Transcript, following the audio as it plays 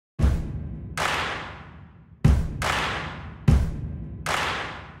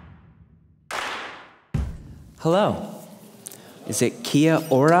Hello. Is it Kia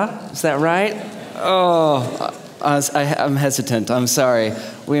ora? Is that right? Oh, I'm hesitant. I'm sorry.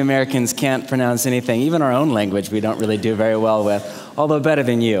 We Americans can't pronounce anything. Even our own language we don't really do very well with. Although better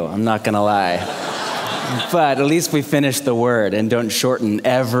than you, I'm not going to lie. But at least we finished the word and don't shorten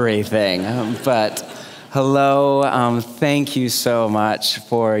everything. But hello, thank you so much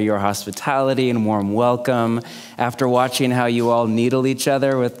for your hospitality and warm welcome. After watching how you all needle each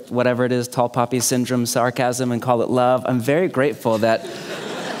other with whatever it is, tall poppy syndrome, sarcasm, and call it love, I'm very grateful that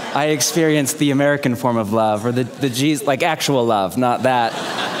I experienced the American form of love, or the G's, like actual love, not that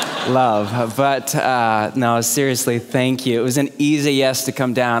love. But no, seriously, thank you. It was an easy yes to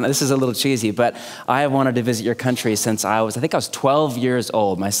come down. This is a little cheesy, but I have wanted to visit your country since I think I was 12 years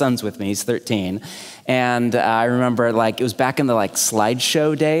old. My son's with me, he's 13. And I remember it was back in the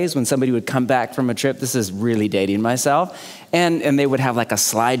slideshow days when somebody would come back from a trip. This is really dating myself. And they would have a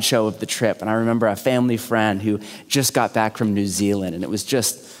slideshow of the trip. And I remember a family friend who just got back from New Zealand, and it was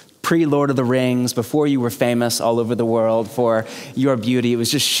just pre-Lord of the Rings, before you were famous all over the world for your beauty. It was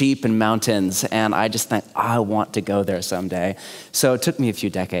just sheep and mountains, and I just thought, I want to go there someday. So it took me a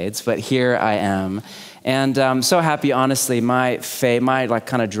few decades, but here I am. And I'm so happy, honestly, my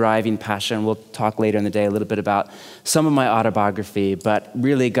kind of driving passion, we'll talk later in the day a little bit about some of my autobiography, but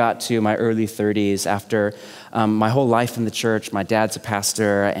really got to my early 30s after my whole life in the church. My dad's a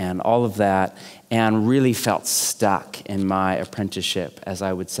pastor and all of that, and really felt stuck in my apprenticeship, as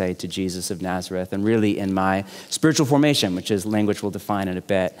I would say, to Jesus of Nazareth, and really in my spiritual formation, which is language we'll define in a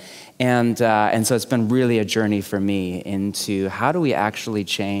bit. And so it's been really a journey for me into how do we actually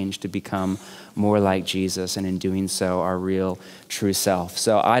change to become more like Jesus, and in doing so, our real, true self.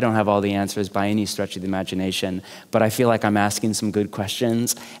 So I don't have all the answers by any stretch of the imagination, but I feel like I'm asking some good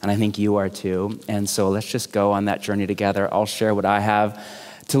questions, and I think you are too. And so let's just go on that journey together. I'll share what I have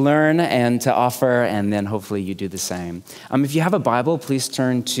to learn and to offer, and then hopefully you do the same. If you have a Bible, please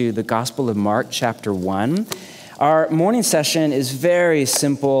turn to the Gospel of Mark, chapter 1. Our morning session is very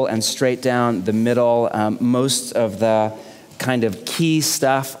simple and straight down the middle. Most of the kind of key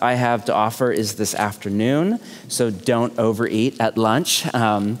stuff I have to offer is this afternoon, so don't overeat at lunch.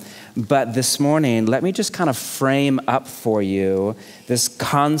 But this morning, let me just kind of frame up for you this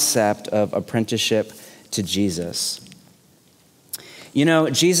concept of apprenticeship to Jesus. You know,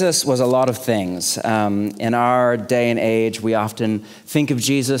 Jesus was a lot of things. In our day and age, we often think of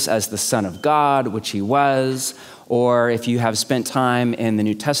Jesus as the Son of God, which he was. Or if you have spent time in the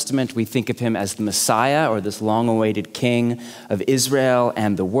New Testament, we think of him as the Messiah, or this long-awaited King of Israel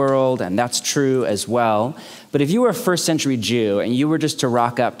and the world, and that's true as well. But if you were a first century Jew and you were just to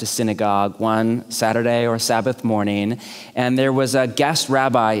rock up to synagogue one Saturday or Sabbath morning, and there was a guest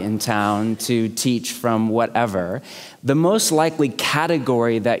rabbi in town to teach from whatever, the most likely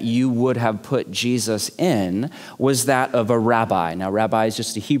category that you would have put Jesus in was that of a rabbi. Now, rabbi is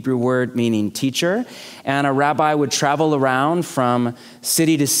just a Hebrew word meaning teacher, and a rabbi would travel around from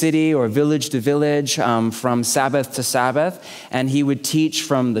city to city or village to village, from Sabbath to Sabbath, and he would teach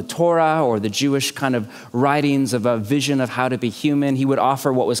from the Torah or the Jewish kind of writings of a vision of how to be human. He would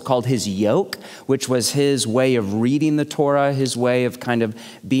offer what was called his yoke, which was his way of reading the Torah, his way of kind of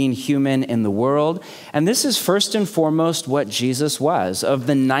being human in the world. And this is first and foremost what Jesus was. Of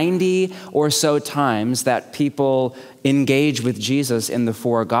the 90 or so times that people engage with Jesus in the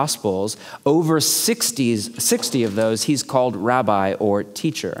four Gospels, over 60 of those he's called rabbi or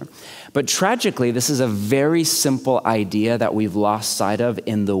teacher. But tragically, this is a very simple idea that we've lost sight of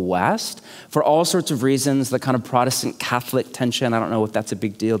in the West for all sorts of reasons. The kind of Protestant Catholic tension, I don't know if that's a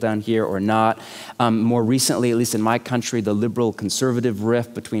big deal down here or not. More recently, at least in my country, the liberal conservative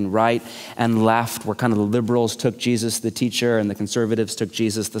rift between right and left, where kind of the liberals took Jesus the teacher and the conservatives took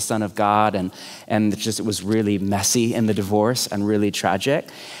Jesus the Son of God, and it was really messy in the divorce and really tragic.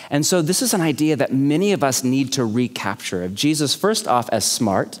 And so this is an idea that many of us need to recapture of Jesus, first off, as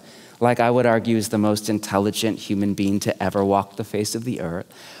smart, like I would argue is the most intelligent human being to ever walk the face of the earth,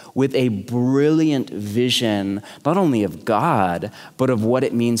 with a brilliant vision, not only of God, but of what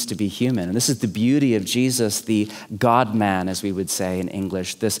it means to be human. And this is the beauty of Jesus, the God-man, as we would say in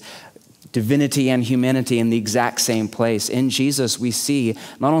English, this divinity and humanity in the exact same place. In Jesus, we see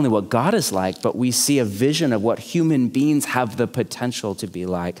not only what God is like, but we see a vision of what human beings have the potential to be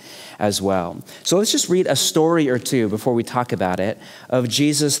like as well. So let's just read a story or two before we talk about it of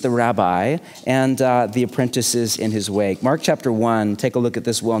Jesus the rabbi and the apprentices in his wake. Mark chapter 1, take a look at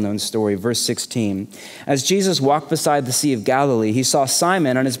this well-known story, verse 16. As Jesus walked beside the Sea of Galilee, he saw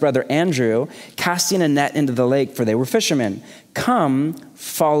Simon and his brother Andrew casting a net into the lake, for they were fishermen. "Come,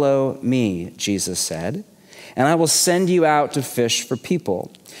 follow me," Jesus said, and I will send you out to fish for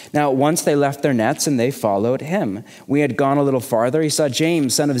people." Now, once they left their nets and they followed him. We had gone a little farther. He saw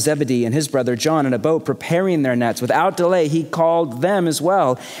James, son of Zebedee, and his brother John in a boat preparing their nets. Without delay, he called them as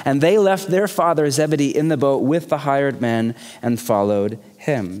well. And they left their father Zebedee in the boat with the hired men and followed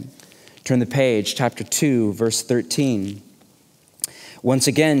him. Turn the page, chapter 2, verse 13. Once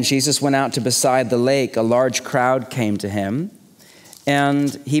again, Jesus went out to beside the lake. A large crowd came to him,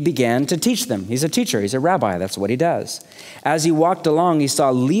 and he began to teach them. He's a teacher. He's a rabbi. That's what he does. As he walked along, he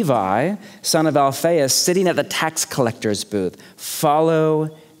saw Levi, son of Alphaeus, sitting at the tax collector's booth. "Follow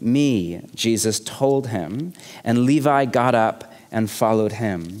me," Jesus told him, and Levi got up and followed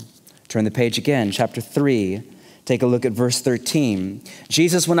him. Turn the page again, chapter 3. Take a look at verse 13.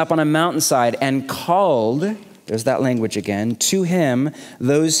 Jesus went up on a mountainside and called, there's that language again, to him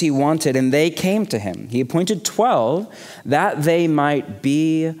those he wanted, and they came to him. He appointed 12 that they might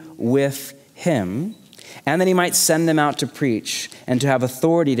be with him, and that he might send them out to preach and to have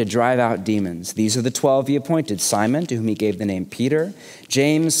authority to drive out demons. These are the 12 he appointed: Simon, to whom he gave the name Peter;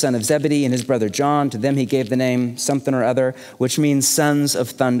 James, son of Zebedee, and his brother John. To them he gave the name something or other, which means sons of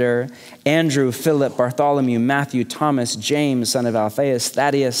thunder; Andrew, Philip, Bartholomew, Matthew, Thomas, James, son of Alphaeus,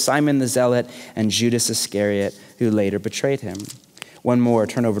 Thaddeus, Simon the Zealot, and Judas Iscariot, who later betrayed him. One more,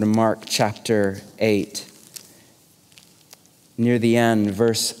 turn over to Mark chapter 8. Near the end,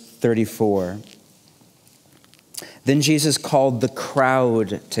 verse 34. Then Jesus called the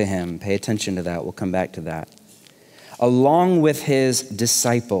crowd to him. Pay attention to that. We'll come back to that. Along with his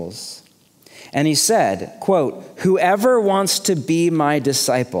disciples. And he said, quote, "Whoever wants to be my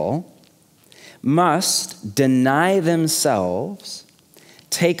disciple must deny themselves,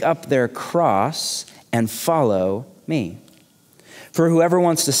 take up their cross, and follow me. For whoever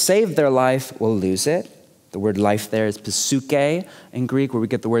wants to save their life will lose it." The word life there is psyche in Greek, where we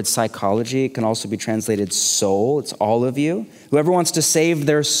get the word psychology. It can also be translated soul. It's all of you. Whoever wants to save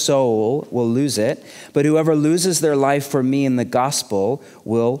their soul will lose it, but whoever loses their life for me and the gospel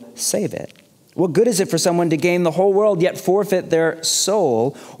will save it. What good is it for someone to gain the whole world yet forfeit their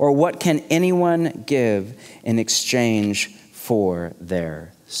soul? Or what can anyone give in exchange for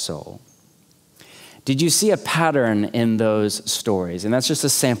their soul? Did you see a pattern in those stories? And that's just a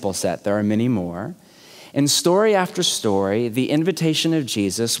sample set. There are many more. In story after story, the invitation of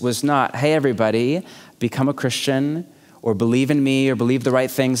Jesus was not, "Hey, everybody, become a Christian," or "believe in me," or "believe the right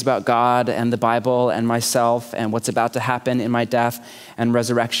things about God and the Bible and myself and what's about to happen in my death and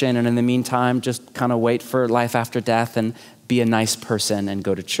resurrection. And in the meantime, just kind of wait for life after death and be a nice person and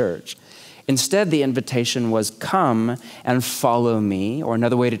go to church." Instead, the invitation was, "Come and follow me," or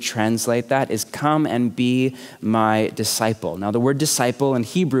another way to translate that is, "Come and be my disciple." Now, the word disciple in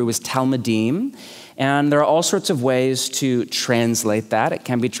Hebrew is talmidim, and there are all sorts of ways to translate that. It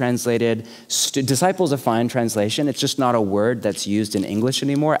can be translated, disciple is a fine translation. It's just not a word that's used in English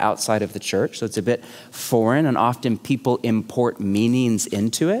anymore outside of the church, so it's a bit foreign, and often people import meanings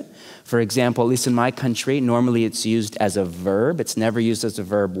into it. For example, at least in my country, normally it's used as a verb. It's never used as a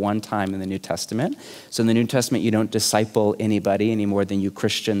verb one time in the New Testament. So in the New Testament, you don't disciple anybody any more than you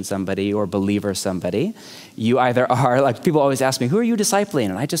Christian somebody or believer somebody. You either are, like people always ask me, "Who are you discipling?"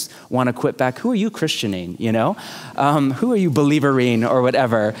 And I just want to quit back, "Who are you Christianing?" You know? Who are you believering or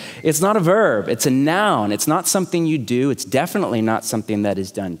whatever? It's not a verb. It's a noun. It's not something you do. It's definitely not something that is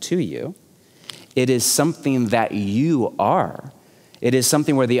done to you. It is something that you are. It is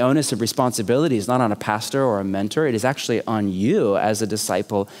something where the onus of responsibility is not on a pastor or a mentor. It is actually on you as a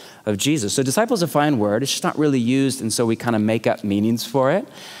disciple of Jesus. So disciple is a fine word. It's just not really used, and so we kind of make up meanings for it.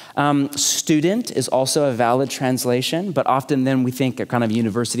 Student is also a valid translation, but often then we think a kind of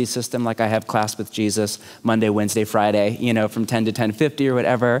university system, like I have class with Jesus Monday, Wednesday, Friday, from 10 to 10:50 or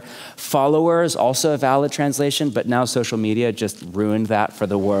whatever. Follower is also a valid translation, but now social media just ruined that for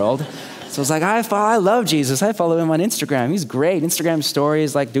the world. So it's like, I love Jesus. I follow him on Instagram. He's great. Instagram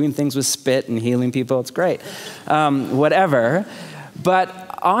stories, like doing things with spit and healing people. It's great. Whatever. But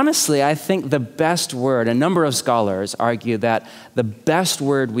honestly, I think the best word, a number of scholars argue that the best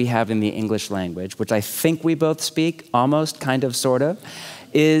word we have in the English language, which I think we both speak, almost, kind of, sort of,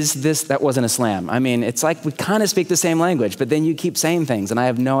 is this. That wasn't a slam. I mean, it's like we kind of speak the same language, but then you keep saying things, and I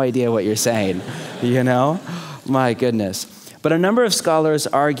have no idea what you're saying, My goodness. But a number of scholars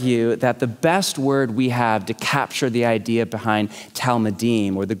argue that the best word we have to capture the idea behind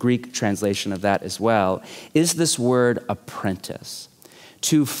talmidim, or the Greek translation of that as well, is this word apprentice.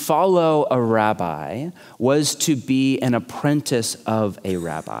 To follow a rabbi was to be an apprentice of a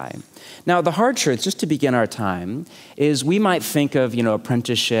rabbi. Now, the hard truth, just to begin our time, is we might think of,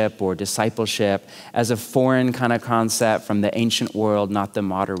 apprenticeship or discipleship as a foreign kind of concept from the ancient world, not the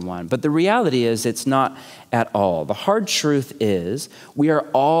modern one. But the reality is it's not at all. The hard truth is we are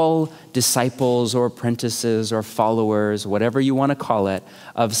all disciples or apprentices or followers, whatever you want to call it,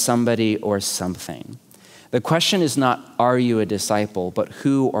 of somebody or something. The question is not, are you a disciple, but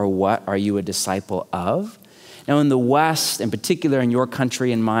who or what are you a disciple of? Now, in the West, in particular in your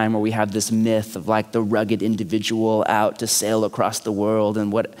country and mine, where we have this myth of like the rugged individual out to sail across the world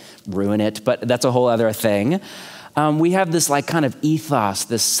and ruin it, but that's a whole other thing. We have this like kind of ethos,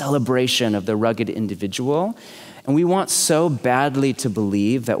 this celebration of the rugged individual, and we want so badly to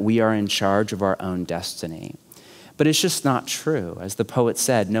believe that we are in charge of our own destiny. But it's just not true. As the poet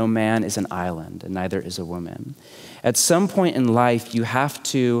said, no man is an island, and neither is a woman. At some point in life, you have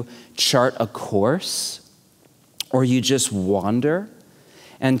to chart a course, or you just wander.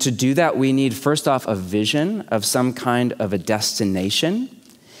 And to do that, we need, first off, a vision of some kind of a destination.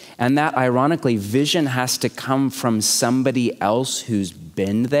 And that, ironically, vision has to come from somebody else who's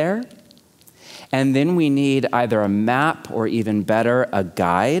been there. And then we need either a map or, even better, a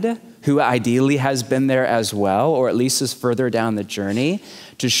guide who ideally has been there as well, or at least is further down the journey,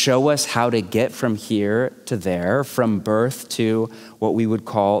 to show us how to get from here to there, from birth to what we would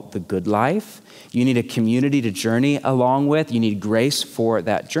call the good life. You need a community to journey along with. You need grace for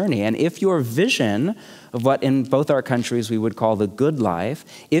that journey. And if your vision of what in both our countries we would call the good life,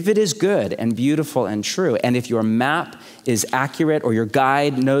 if it is good and beautiful and true, and if your map is accurate or your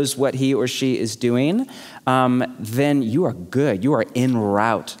guide knows what he or she is doing, then you are good. You are en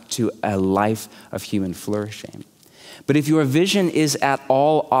route to a life of human flourishing. But if your vision is at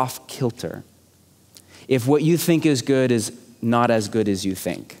all off kilter, if what you think is good is not as good as you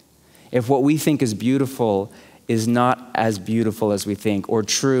think, if what we think is beautiful is not as beautiful as we think, or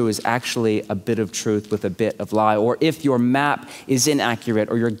true is actually a bit of truth with a bit of lie, or if your map is inaccurate,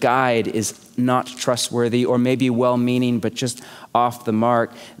 or your guide is not trustworthy, or maybe well-meaning but just off the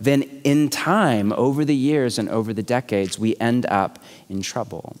mark, then in time, over the years and over the decades, we end up in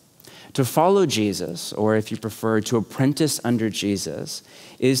trouble. To follow Jesus, or if you prefer, to apprentice under Jesus,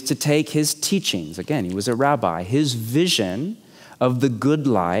 is to take his teachings, again, he was a rabbi, his vision of the good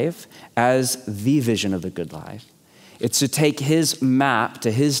life as the vision of the good life. It's to take his map to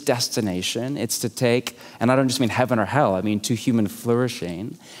his destination. It's to take, and I don't just mean heaven or hell, I mean to human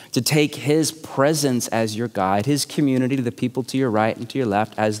flourishing, to take his presence as your guide, his community, the people to your right and to your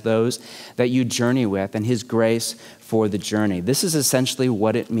left, as those that you journey with, and his grace for the journey. This is essentially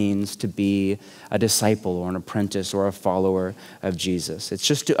what it means to be a disciple or an apprentice or a follower of Jesus. It's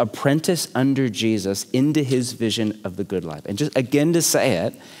just to apprentice under Jesus into his vision of the good life. And just again to say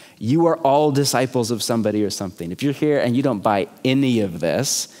it, you are all disciples of somebody or something. If you're here and you don't buy any of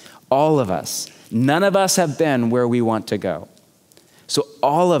this, all of us, none of us have been where we want to go. So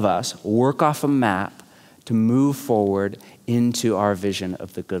all of us work off a map to move forward into our vision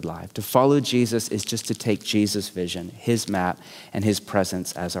of the good life. To follow Jesus is just to take Jesus' vision, his map, and his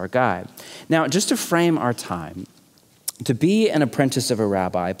presence as our guide. Now, just to frame our time, to be an apprentice of a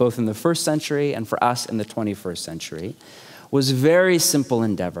rabbi, both in the first century and for us in the 21st century, was a very simple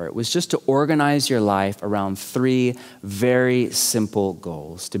endeavor. It was just to organize your life around three very simple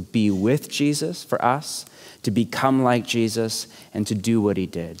goals: to be with Jesus for us, to become like Jesus, and to do what he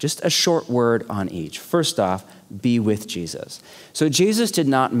did. Just a short word on each. First off, be with Jesus. So Jesus did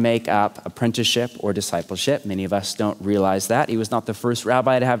not make up apprenticeship or discipleship. Many of us don't realize that. He was not the first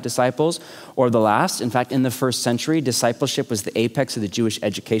rabbi to have disciples or the last. In fact, in the first century, discipleship was the apex of the Jewish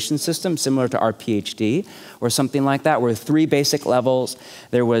education system, similar to our PhD or something like that, where three basic levels.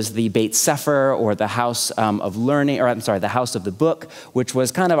 There was the Beit Sefer, or the house of learning, or I'm sorry, the house of the book, which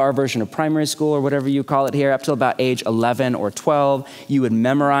was kind of our version of primary school or whatever you call it here, up till about age 11 or 12. You would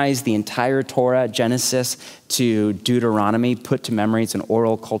memorize the entire Torah, Genesis to Deuteronomy, put to memory. It's an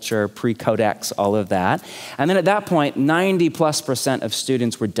oral culture, pre-codex, all of that. And then at that point, 90+% of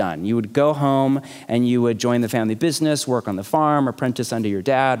students were done. You would go home and you would join the family business, work on the farm, apprentice under your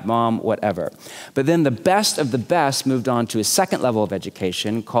dad, mom, whatever. But then the best of the best moved on to a second level of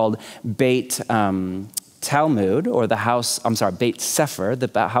education called Beit Talmud, or Beit Sefer,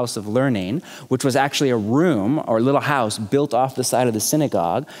 the house of learning, which was actually a room or a little house built off the side of the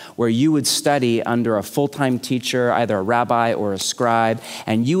synagogue where you would study under a full-time teacher, either a rabbi or a scribe,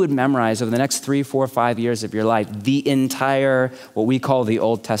 and you would memorize over the next 3, 4, 5 years of your life the entire, what we call the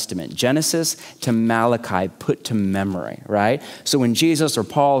Old Testament, Genesis to Malachi, put to memory, right? So when Jesus or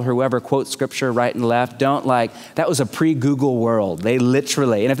Paul, whoever quotes scripture right and left, that was a pre-Google world. They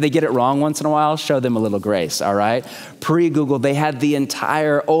literally, and if they get it wrong once in a while, show them a little grace, all right? Pre-Google, they had the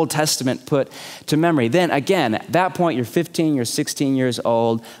entire Old Testament put to memory. Then again, at that point, you're 15, you're 16 years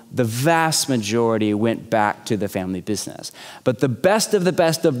old, the vast majority went back to the family business. But the best of the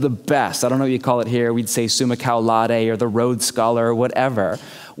best of the best, I don't know what you call it here, we'd say summa cum laude or the Rhodes Scholar or whatever,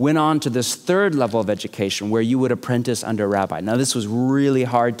 went on to this third level of education where you would apprentice under a rabbi. Now, this was really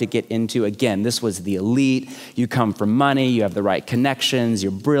hard to get into. Again, this was the elite. You come from money, you have the right connections,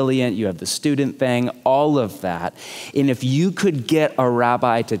 you're brilliant, you have the student thing, all of that. And if you could get a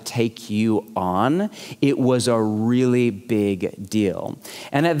rabbi to take you on, it was a really big deal.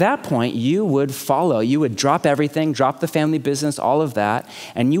 And at that point, you would drop everything, drop the family business, all of that,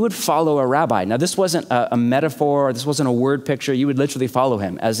 and you would follow a rabbi. Now, this wasn't a metaphor, this wasn't a word picture. You would literally follow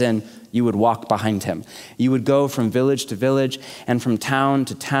him, as in you would walk behind him. You would go from village to village and from town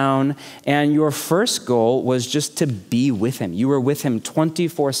to town, and your first goal was just to be with him. You were with him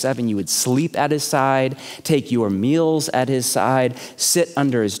 24/7. You would sleep at his side, take your meals at his side, sit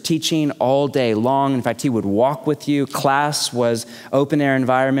under his teaching all day long. In fact, he would walk with you. Class was open air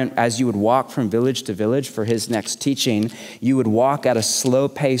environment. As you would walk from village to village for his next teaching, you would walk at a slow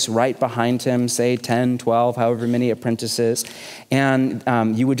pace right behind him, say 10, 12, however many apprentices, and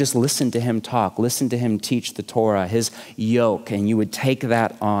you would just listen to him talk, listen to him teach the Torah, his yoke, and you would take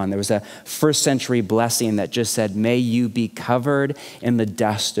that on. There was a first century blessing that just said, may you be covered in the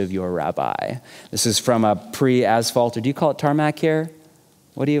dust of your rabbi. This is from a pre-asphalt, or do you call it tarmac here?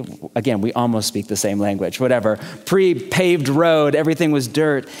 Again, we almost speak the same language, whatever. Pre-paved road, everything was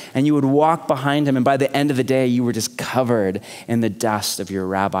dirt, and you would walk behind him, and by the end of the day, you were just covered in the dust of your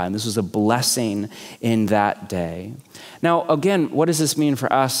rabbi, and this was a blessing in that day. Now, again, what does this mean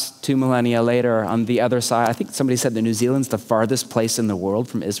for us 2 millennia later on the other side? I think somebody said that New Zealand's the farthest place in the world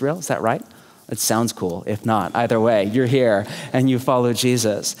from Israel. Is that right? It sounds cool. If not, either way, you're here and you follow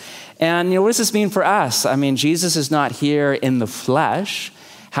Jesus. And what does this mean for us? I mean, Jesus is not here in the flesh.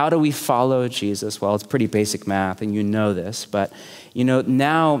 How do we follow Jesus? Well, it's pretty basic math, and you know this, but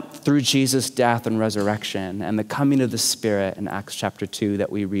now through Jesus' death and resurrection and the coming of the Spirit in Acts chapter 2 that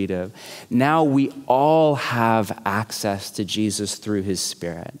we read of, now we all have access to Jesus through his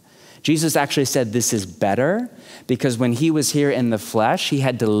Spirit. Jesus actually said this is better because when he was here in the flesh, he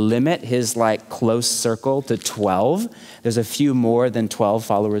had to limit his close circle to 12. There's a few more than 12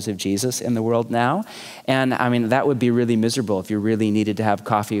 followers of Jesus in the world now. And I mean, that would be really miserable if you really needed to have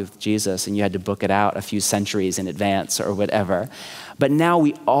coffee with Jesus and you had to book it out a few centuries in advance or whatever. But now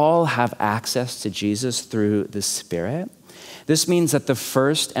we all have access to Jesus through the Spirit. This means that the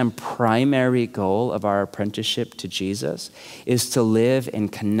first and primary goal of our apprenticeship to Jesus is to live in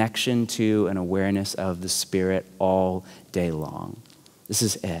connection to and awareness of the Spirit all day long. This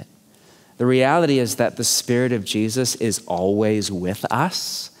is it. The reality is that the Spirit of Jesus is always with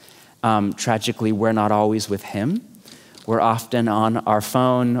us. Tragically, we're not always with him. We're often on our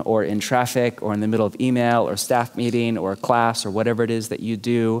phone or in traffic or in the middle of email or staff meeting or class or whatever it is that you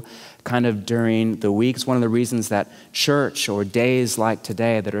do kind of during the week. It's one of the reasons that church or days like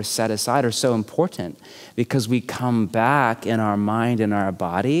today that are set aside are so important, because we come back in our mind and our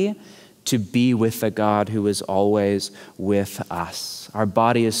body to be with the God who is always with us. Our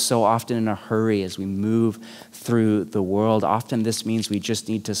body is so often in a hurry as we move through the world. Often this means we just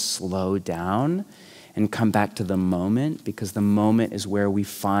need to slow down and come back to the moment, because the moment is where we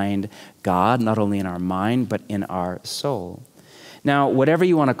find God, not only in our mind, but in our soul. Now, whatever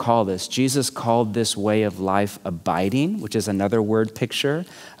you want to call this, Jesus called this way of life abiding, which is another word picture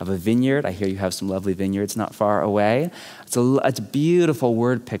of a vineyard. I hear you have some lovely vineyards not far away. It's a beautiful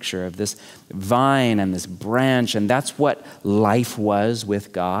word picture of this vine and this branch, and that's what life was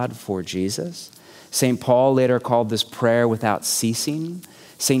with God for Jesus. St. Paul later called this prayer without ceasing.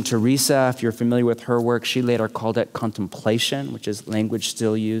 St. Teresa, if you're familiar with her work, she later called it contemplation, which is language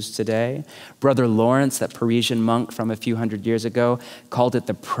still used today. Brother Lawrence, that Parisian monk from a few hundred years ago, called it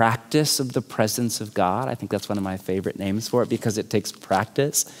the practice of the presence of God. I think that's one of my favorite names for it because it takes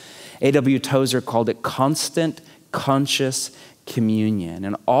practice. A.W. Tozer called it constant, conscious communion.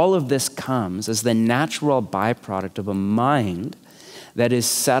 And all of this comes as the natural byproduct of a mind that is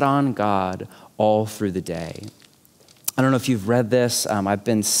set on God all through the day. I don't know if you've read this. I've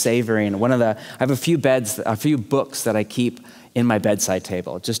been savoring I have a few books that I keep in my bedside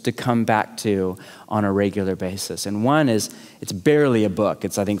table just to come back to on a regular basis. And one it's barely a book.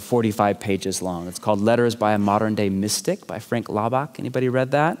 It's, I think, 45 pages long. It's called Letters by a Modern Day Mystic by Frank Laubach. Anybody read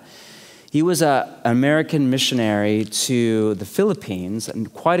that? He was an American missionary to the Philippines, and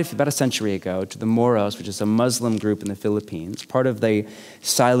about a century ago, to the Moros, which is a Muslim group in the Philippines, part of the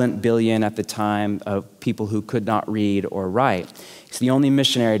silent billion at the time of people who could not read or write. He's the only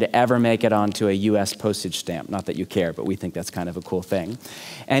missionary to ever make it onto a U.S. postage stamp. Not that you care, but we think that's kind of a cool thing.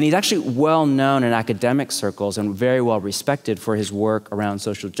 And he's actually well known in academic circles and very well respected for his work around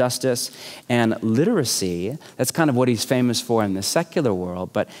social justice and literacy. That's kind of what he's famous for in the secular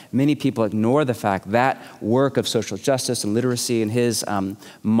world, but many people ignore the fact that work of social justice and literacy and his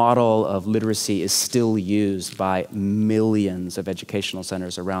model of literacy is still used by millions of educational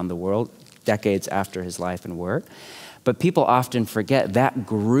centers around the world, decades after his life and work. But people often forget that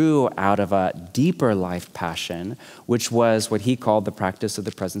grew out of a deeper life passion, which was what he called the practice of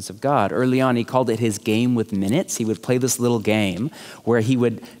the presence of God. Early on, he called it his game with minutes. He would play this little game where he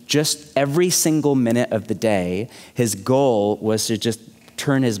would just every single minute of the day, his goal was to just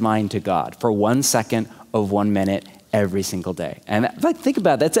turn his mind to God for 1 second of 1 minute every single day. And think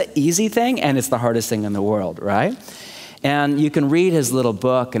about it, that's an easy thing, and it's the hardest thing in the world, right? And you can read his little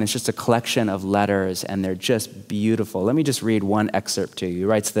book, and it's just a collection of letters, and they're just beautiful. Let me just read one excerpt to you. He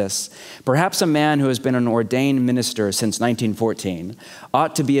writes this: "Perhaps a man who has been an ordained minister since 1914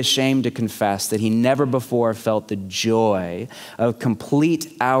 ought to be ashamed to confess that he never before felt the joy of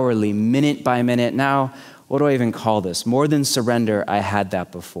complete hourly, minute by minute, now, what do I even call this? More than surrender, I had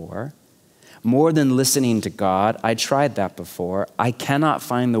that before. More than listening to God, I tried that before. I cannot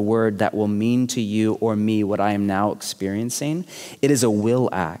find the word that will mean to you or me what I am now experiencing. It is a will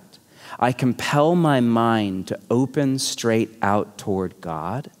act. I compel my mind to open straight out toward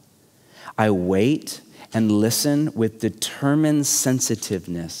God. I wait and listen with determined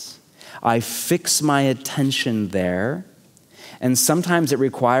sensitiveness. I fix my attention there. And sometimes it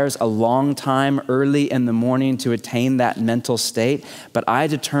requires a long time early in the morning to attain that mental state, but I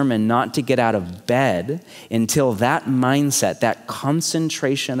determine not to get out of bed until that mindset, that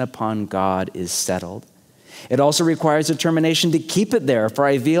concentration upon God is settled. It also requires determination to keep it there, for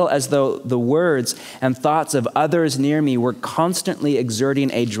I feel as though the words and thoughts of others near me were constantly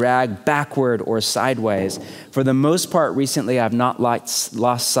exerting a drag backward or sideways. For the most part, recently, I've not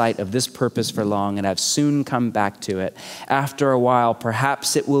lost sight of this purpose for long, and I've soon come back to it. After a while,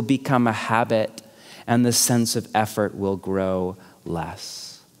 perhaps it will become a habit, and the sense of effort will grow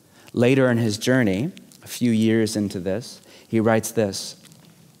less." Later in his journey, a few years into this, he writes this: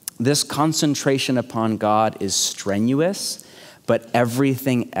 "This concentration upon God is strenuous, but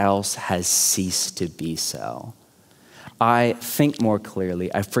everything else has ceased to be so. I think more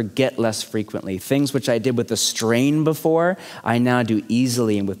clearly. I forget less frequently. Things which I did with a strain before, I now do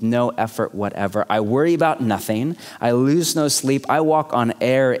easily and with no effort whatever. I worry about nothing. I lose no sleep. I walk on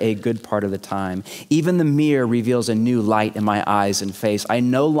air a good part of the time. Even the mirror reveals a new light in my eyes and face. I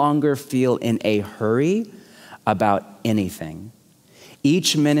no longer feel in a hurry about anything.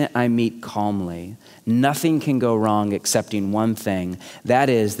 Each minute I meet calmly. Nothing can go wrong excepting one thing. That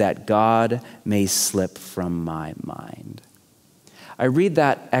is that God may slip from my mind." I read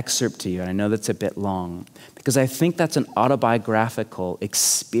that excerpt to you, and I know that's a bit long, because I think that's an autobiographical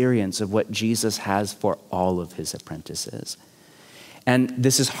experience of what Jesus has for all of his apprentices. And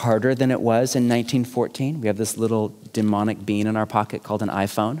this is harder than it was in 1914. We have this little demonic bean in our pocket called an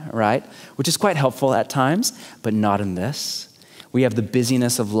iPhone, right? Which is quite helpful at times, but not in this. We have the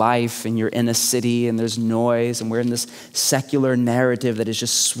busyness of life, and you're in a city, and there's noise, and we're in this secular narrative that is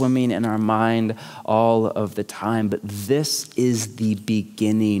just swimming in our mind all of the time. But this is the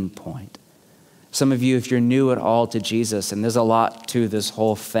beginning point. Some of you, if you're new at all to Jesus, and there's a lot to this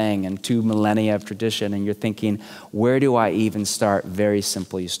whole thing and 2 millennia of tradition, and you're thinking, where do I even start? Very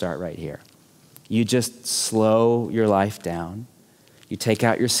simple, you start right here. You just slow your life down. You take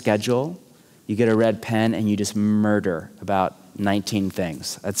out your schedule, you get a red pen, and you just murder about 19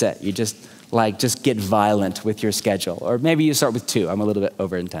 things. That's it. You just get violent with your schedule. Or maybe you start with 2. I'm a little bit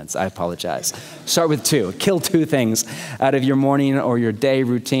over intense. I apologize. Start with 2. Kill 2 things out of your morning or your day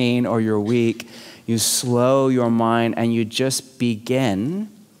routine or your week. You slow your mind and you just begin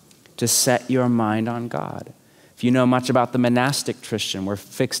to set your mind on God. If you know much about the monastic Christian, where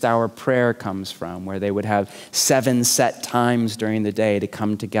fixed hour prayer comes from, where they would have 7 set times during the day to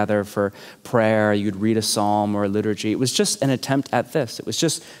come together for prayer, you'd read a psalm or a liturgy. It was just an attempt at this. It was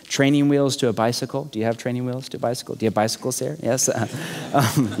just training wheels to a bicycle. Do you have training wheels to a bicycle? Do you have bicycles here? Yes? I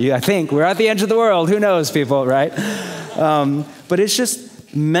think. We're at the edge of the world. Who knows, people, right? But it's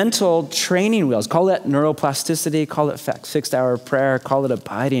just mental training wheels. Call it neuroplasticity, call it fixed hour prayer, call it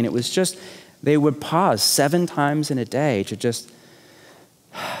abiding. It was just, they would pause 7 times in a day to just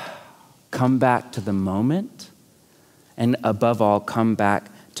come back to the moment, and above all, come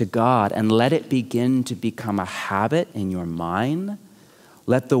back to God, and let it begin to become a habit in your mind.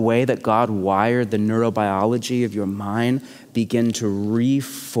 Let the way that God wired the neurobiology of your mind begin to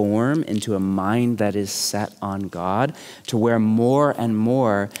reform into a mind that is set on God, to where more and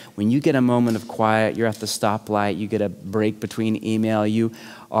more, when you get a moment of quiet, you're at the stoplight, you get a break between email, you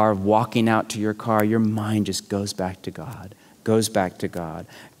are walking out to your car, your mind just goes back to God, goes back to God,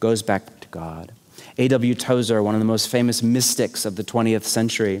 goes back to God. A.W. Tozer, one of the most famous mystics of the 20th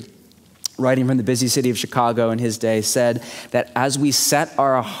century, writing from the busy city of Chicago in his day, said that as we set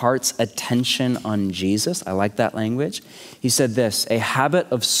our heart's attention on Jesus, I like that language, he said this: a habit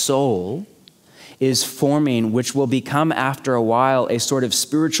of soul is forming, which will become after a while a sort of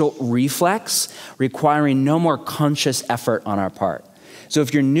spiritual reflex, requiring no more conscious effort on our part. So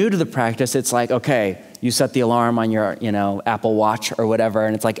if you're new to the practice, it's like, okay, you set the alarm on your, Apple Watch or whatever,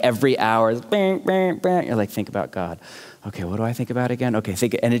 and it's like every hour, bang, bang, bang. You're like, think about God. Okay, what do I think about again? Okay,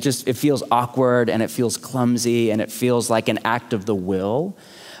 and it feels awkward, and it feels clumsy, and it feels like an act of the will.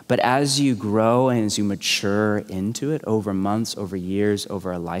 But as you grow and as you mature into it over months, over years,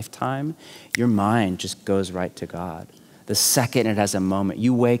 over a lifetime, your mind just goes right to God. The second it has a moment,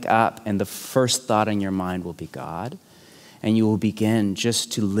 you wake up and the first thought in your mind will be God. And you will begin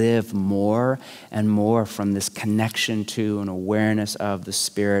just to live more and more from this connection to and awareness of the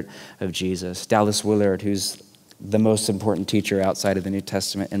Spirit of Jesus. Dallas Willard, who's the most important teacher outside of the New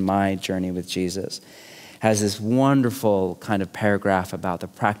Testament in my journey with Jesus, has this wonderful kind of paragraph about the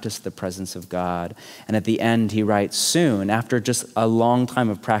practice of the presence of God. And at the end, he writes, soon, after just a long time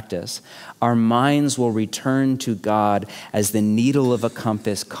of practice, our minds will return to God as the needle of a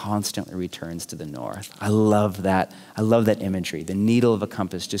compass constantly returns to the north. I love that. I love that imagery. The needle of a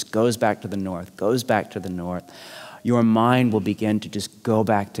compass just goes back to the north, goes back to the north. Your mind will begin to just go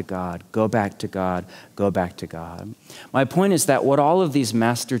back to God, go back to God, go back to God. My point is that what all of these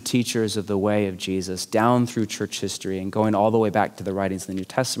master teachers of the way of Jesus, down through church history and going all the way back to the writings of the New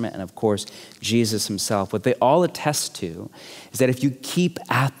Testament, and of course, Jesus himself, what they all attest to is that if you keep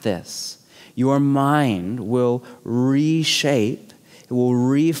at this, your mind will reshape, it will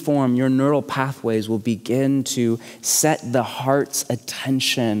reform, your neural pathways will begin to set the heart's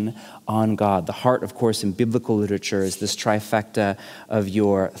attention on God. The heart, of course, in biblical literature is this trifecta of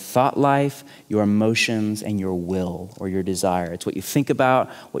your thought life, your emotions, and your will or your desire. It's what you think about,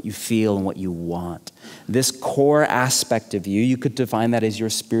 what you feel, and what you want. This core aspect of you could define that as your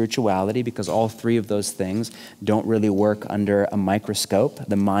spirituality, because all 3 of those things don't really work under a microscope.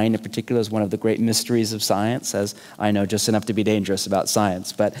 The mind in particular is one of the great mysteries of science, as I know just enough to be dangerous about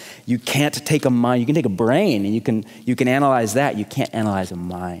science. But you can't take a mind, you can take a brain and you can analyze that. You can't analyze a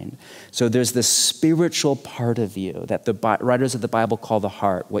mind. So there's this spiritual part of you that the writers of the Bible call the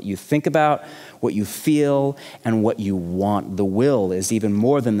heart. What you think about, what you feel, and what you want. The will is even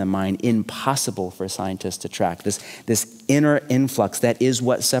more than the mind, impossible for scientists to track. This inner influx, that is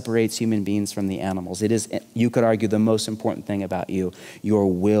what separates human beings from the animals. It is, you could argue, the most important thing about you, your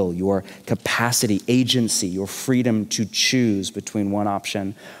will, your capacity, agency, your freedom to choose between one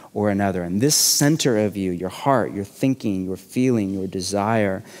option or another. And this center of you, your heart, your thinking, your feeling, your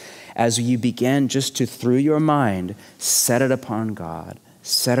desire, as you begin just to, through your mind, set it upon God,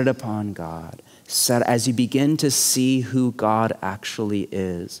 set it upon God, as you begin to see who God actually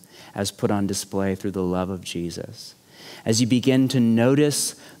is, as put on display through the love of Jesus, as you begin to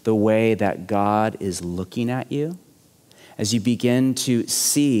notice the way that God is looking at you, as you begin to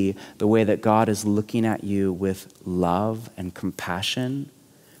see the way that God is looking at you with love and compassion,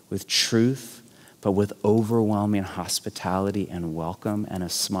 with truth, but with overwhelming hospitality and welcome and a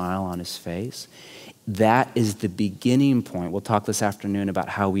smile on his face. That is the beginning point. We'll talk this afternoon about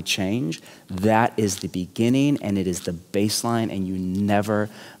how we change. That is the beginning, and it is the baseline, and you never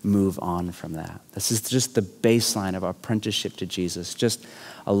move on from that. This is just the baseline of our apprenticeship to Jesus, just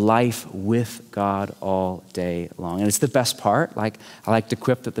a life with God all day long. And it's the best part. I like to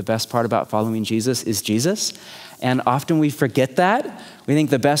quip that the best part about following Jesus is Jesus. And often we forget that. We think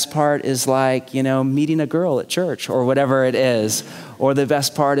the best part is like, meeting a girl at church or whatever it is. Or the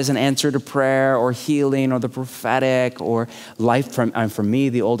best part is an answer to prayer or healing or the prophetic or life. For me,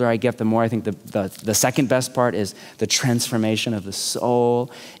 the older I get, the more I think the second best part is the transformation of the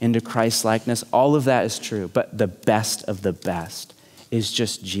soul into Christ-likeness. All of that is true, but the best of the best is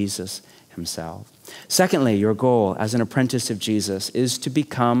just Jesus himself. Secondly, your goal as an apprentice of Jesus is to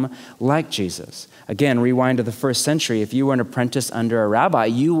become like Jesus. Again, rewind to the first century. If you were an apprentice under a rabbi,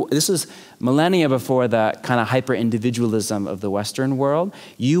 this is millennia before the kind of hyper-individualism of the Western world.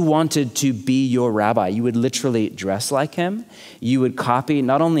 You wanted to be your rabbi. You would literally dress like him. You would copy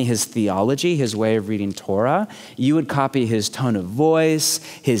not only his theology, his way of reading Torah, you would copy his tone of voice,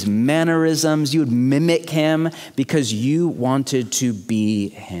 his mannerisms. You would mimic him because you wanted to be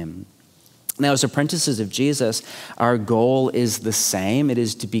him. Now, as apprentices of Jesus, our goal is the same. It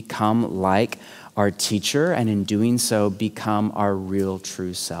is to become like our teacher, and in doing so, become our real,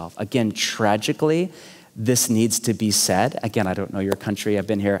 true self. Again, tragically, this needs to be said. Again, I don't know your country. I've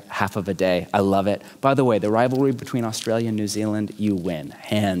been here half of a day. I love it. By the way, the rivalry between Australia and New Zealand, you win,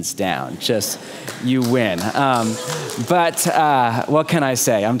 hands down. Just, you win. But what can I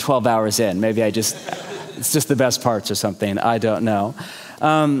say? I'm 12 hours in. Maybe it's just the best parts or something. I don't know.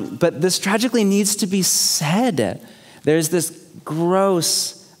 But this tragically needs to be said. There's this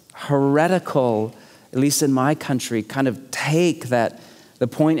gross, heretical, at least in my country, kind of take that the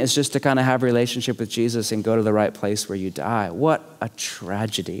point is just to kind of have a relationship with Jesus and go to the right place where you die. What a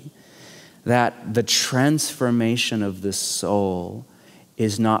tragedy that the transformation of the soul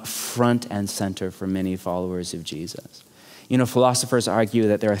is not front and center for many followers of Jesus. Philosophers argue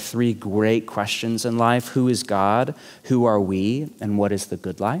that there are three great questions in life. Who is God? Who are we? And what is the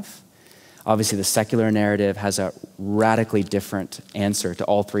good life? Obviously, the secular narrative has a radically different answer to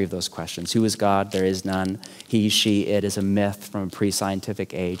all three of those questions. Who is God? There is none. He, she, it is a myth from a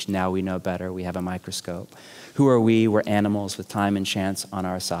pre-scientific age. Now we know better. We have a microscope. Who are we? We're animals with time and chance on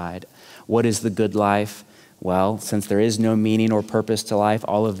our side. What is the good life? Well, since there is no meaning or purpose to life,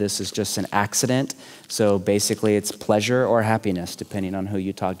 all of this is just an accident. So basically it's pleasure or happiness, depending on who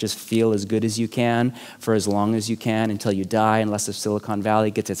you talk. Just feel as good as you can for as long as you can until you die, unless the Silicon Valley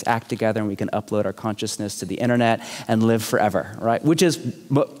gets its act together and we can upload our consciousness to the internet and live forever, right? Which is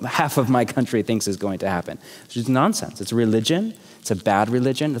what half of my country thinks is going to happen. It's just nonsense. It's a religion. It's a bad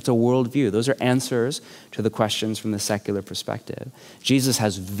religion. It's a worldview. Those are answers to the questions from the secular perspective. Jesus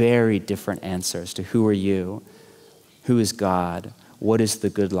has very different answers to who are you, who is God, what is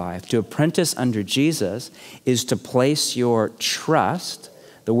the good life. To apprentice under Jesus is to place your trust.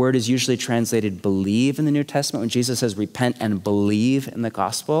 The word is usually translated believe in the New Testament when Jesus says repent and believe in the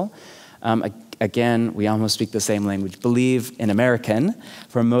gospel. Again, we almost speak the same language. Believe in American,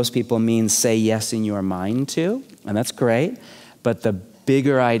 for most people, means say yes in your mind to, and that's great. But the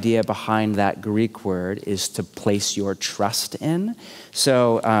bigger idea behind that Greek word is to place your trust in.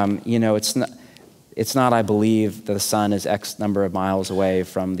 So, it's not I believe the sun is X number of miles away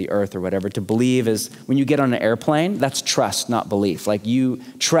from the earth or whatever. To believe is when you get on an airplane, that's trust, not belief. Like you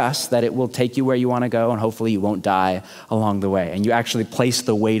trust that it will take you where you want to go and hopefully you won't die along the way. And you actually place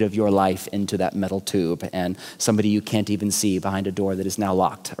the weight of your life into that metal tube and somebody you can't even see behind a door that is now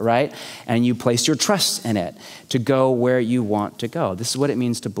locked, right? And you place your trust in it to go where you want to go. This is what it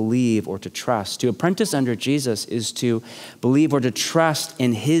means to believe or to trust. To apprentice under Jesus is to believe or to trust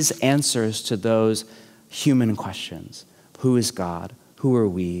in his answers to those human questions. Who is God? Who are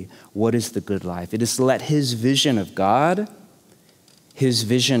we? What is the good life? It is to let his vision of God, his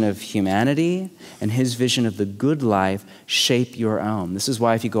vision of humanity, and his vision of the good life shape your own. This is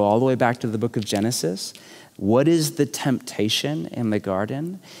why if you go all the way back to the book of Genesis, what is the temptation in the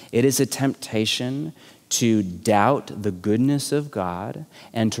garden? It is a temptation to doubt the goodness of God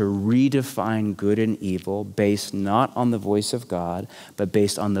and to redefine good and evil based not on the voice of God, but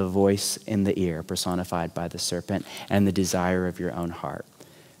based on the voice in the ear, personified by the serpent, and the desire of your own heart.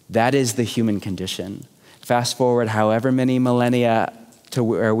 That is the human condition. Fast forward however many millennia to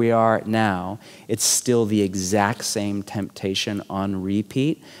where we are now, it's still the exact same temptation on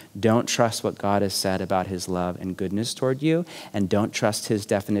repeat. Don't trust what God has said about his love and goodness toward you, and don't trust his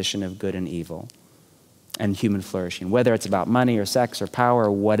definition of good and evil and human flourishing, whether it's about money or sex or power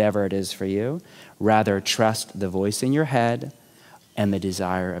or whatever it is for you. Rather, trust the voice in your head and the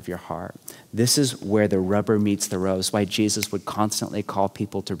desire of your heart. This is where the rubber meets the road. That's why Jesus would constantly call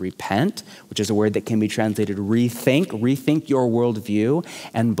people to repent, which is a word that can be translated rethink your worldview,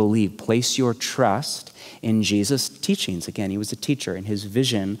 and believe. Place your trust in Jesus' teachings. Again, he was a teacher in his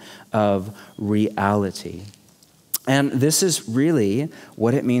vision of reality. And this is really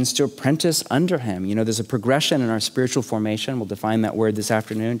what it means to apprentice under him. You know, there's a progression in our spiritual formation. We'll define that word this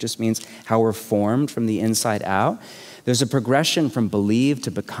afternoon. It just means how we're formed from the inside out. There's a progression from believe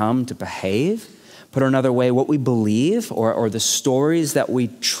to become to behave. Put another way, what we believe or the stories that we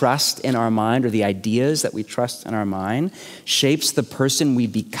trust in our mind or the ideas that we trust in our mind shapes the person we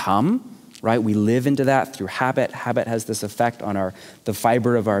become. Right? We live into that through habit. Habit has this effect on the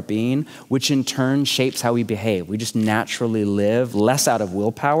fiber of our being, which in turn shapes how we behave. We just naturally live less out of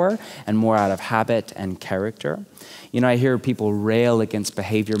willpower and more out of habit and character. You know, I hear people rail against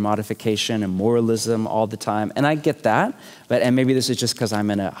behavior modification and moralism all the time, and I get that, and maybe this is just because I'm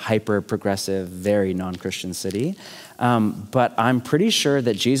in a hyper-progressive, very non-Christian city, but I'm pretty sure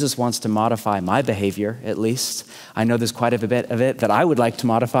that Jesus wants to modify my behavior, at least. I know there's quite a bit of it that I would like to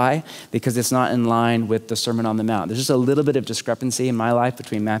modify because it's not in line with the Sermon on the Mount. There's just a little bit of discrepancy in my life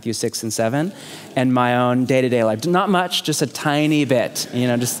between Matthew 6 and 7 and my own day-to-day life. Not much, just a tiny bit, you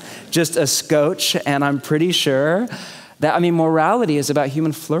know, just a scotch, and I'm pretty sure that, morality is about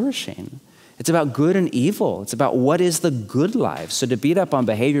human flourishing. It's about good and evil. It's about what is the good life. So to beat up on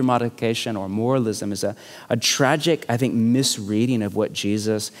behavior modification or moralism is a tragic, I think, misreading of what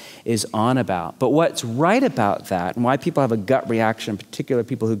Jesus is on about. But what's right about that and why people have a gut reaction, particularly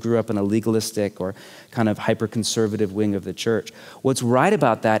people who grew up in a legalistic or kind of hyper-conservative wing of the church, what's right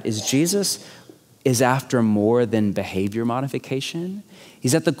about that is Jesus is after more than behavior modification.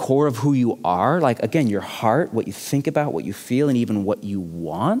 He's at the core of who you are, like, again, your heart, what you think about, what you feel, and even what you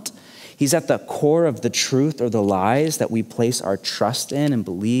want. He's at the core of the truth or the lies that we place our trust in and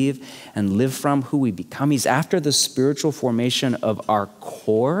believe and live from, who we become. He's after the spiritual formation of our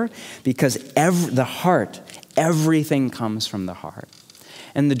core because the heart, everything comes from the heart.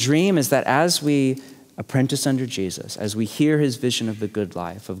 And the dream is that as we apprentice under Jesus, as we hear his vision of the good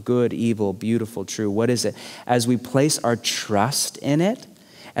life, of good, evil, beautiful, true, what is it? As we place our trust in it,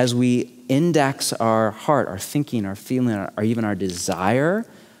 as we index our heart, our thinking, our feeling, or even our desire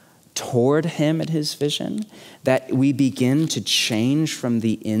toward him and his vision, that we begin to change from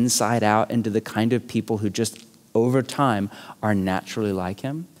the inside out into the kind of people who just over time are naturally like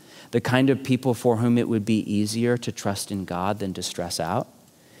him, the kind of people for whom it would be easier to trust in God than to stress out.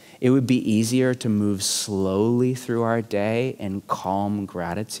 It would be easier to move slowly through our day in calm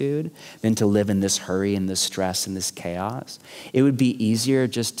gratitude than to live in this hurry and this stress and this chaos. It would be easier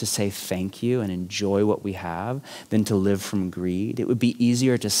just to say thank you and enjoy what we have than to live from greed. It would be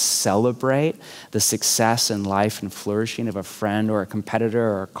easier to celebrate the success and life and flourishing of a friend or a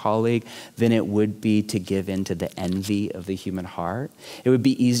competitor or a colleague than it would be to give in to the envy of the human heart. It would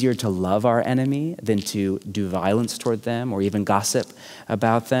be easier to love our enemy than to do violence toward them or even gossip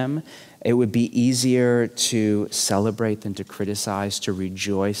about them. It would be easier to celebrate than to criticize, to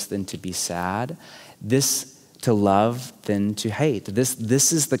rejoice than to be sad. To love than to hate.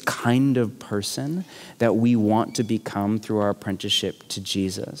 This is the kind of person that we want to become through our apprenticeship to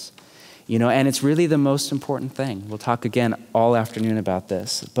Jesus. You know, and it's really the most important thing. We'll talk again all afternoon about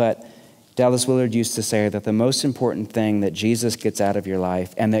this, but Dallas Willard used to say that the most important thing that Jesus gets out of your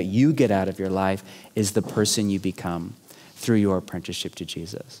life and that you get out of your life is the person you become through your apprenticeship to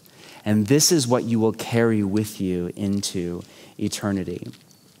Jesus. And this is what you will carry with you into eternity.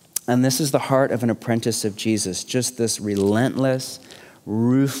 And this is the heart of an apprentice of Jesus, just this relentless,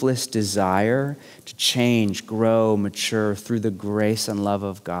 ruthless desire to change, grow, mature through the grace and love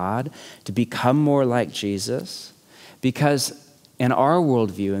of God, to become more like Jesus. Because in our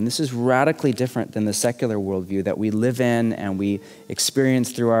worldview, and this is radically different than the secular worldview that we live in and we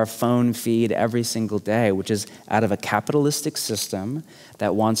experience through our phone feed every single day, which is out of a capitalistic system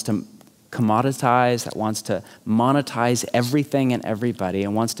that wants to commoditize, that wants to monetize everything and everybody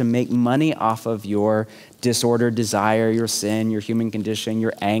and wants to make money off of your disordered desire, your sin, your human condition,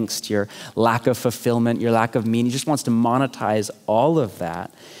 your angst, your lack of fulfillment, your lack of meaning. It just wants to monetize all of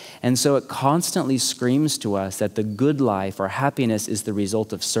that. And so it constantly screams to us that the good life or happiness is the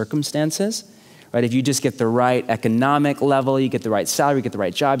result of circumstances, right? If you just get the right economic level, you get the right salary, you get the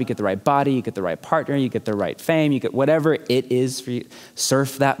right job, you get the right body, you get the right partner, you get the right fame, you get whatever it is for you,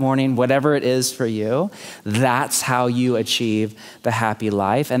 surf that morning, whatever it is for you, that's how you achieve the happy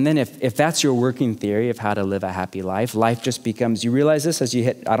life. And then if that's your working theory of how to live a happy life, life just becomes, you realize this as you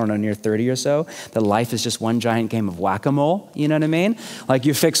hit, I don't know, near 30 or so, that life is just one giant game of whack-a-mole, you know what I mean? Like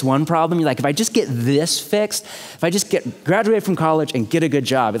you fix one problem, you're like, if I just get this fixed, if I just graduate from college and get a good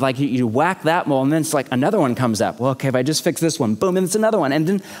job, it's like you whack that mole, and then it's like another one comes up. Well, okay, if I just fix this one, boom, and it's another one. And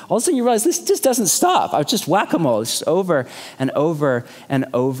then all of a sudden you realize this just doesn't stop. I was just whack-a-mole. It's just over and over and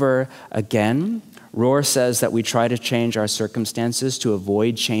over again. Rohr says that we try to change our circumstances to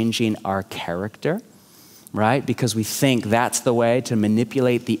avoid changing our character. right? Because we think that's the way to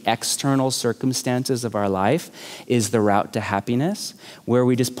manipulate the external circumstances of our life is the route to happiness, where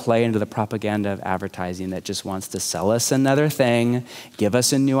we just play into the propaganda of advertising that just wants to sell us another thing, give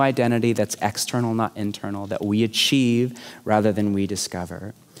us a new identity that's external, not internal, that we achieve rather than we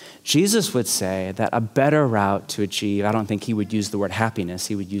discover. Jesus would say that a better route to achieve, I don't think he would use the word happiness,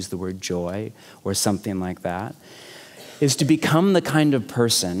 he would use the word joy or something like that, is to become the kind of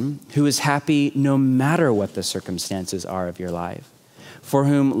person who is happy no matter what the circumstances are of your life. For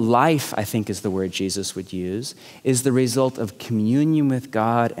whom life, I think is the word Jesus would use, is the result of communion with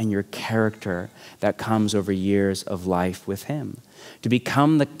God and your character that comes over years of life with him. To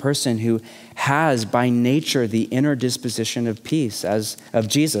become the person who has by nature the inner disposition of peace, of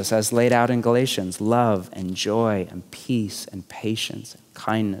Jesus, as laid out in Galatians, love and joy and peace and patience and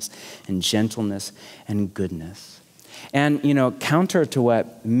kindness and gentleness and goodness. And, counter to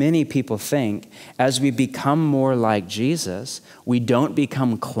what many people think, as we become more like Jesus, we don't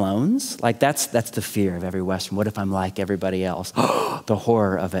become clones. Like that's the fear of every Western. What if I'm like everybody else? The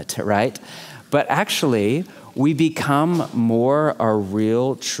horror of it, right? But actually, we become more our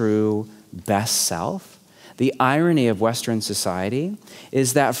real, true, best self. The irony of Western society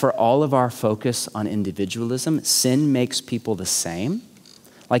is that for all of our focus on individualism, sin makes people the same.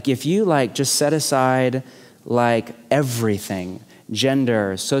 Like if you just set aside everything,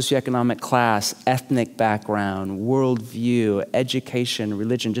 gender, socioeconomic class, ethnic background, worldview, education,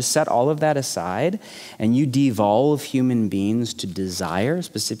 religion, just set all of that aside and you devolve human beings to desire,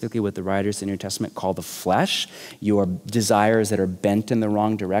 specifically what the writers in the New Testament call the flesh, your desires that are bent in the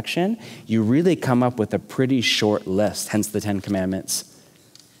wrong direction, you really come up with a pretty short list, hence the 10 Commandments.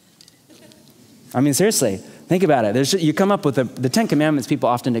 I mean, seriously. Think about it. You come up with the 10 Commandments people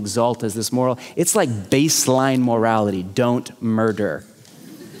often exalt as this moral. It's like baseline morality. Don't murder.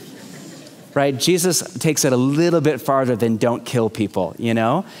 Right? Jesus takes it a little bit farther than don't kill people,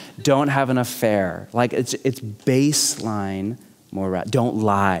 Don't have an affair. It's baseline morality. Don't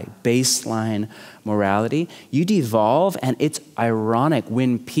lie. Baseline morality. You devolve, and it's ironic.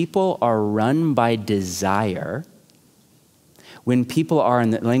 When people are run by desire, when people are, in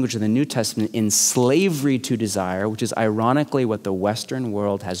the language of the New Testament, in slavery to desire, which is ironically what the Western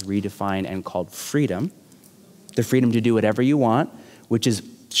world has redefined and called freedom, the freedom to do whatever you want, which is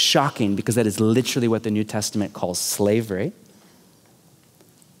shocking because that is literally what the New Testament calls slavery,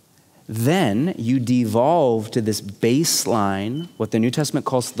 then you devolve to this baseline, what the New Testament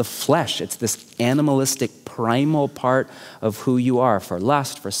calls the flesh. It's this animalistic, primal part of who you are for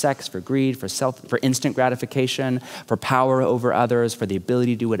lust, for sex, for greed, for instant gratification, for power over others, for the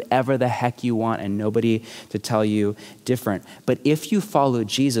ability to do whatever the heck you want and nobody to tell you different. But if you follow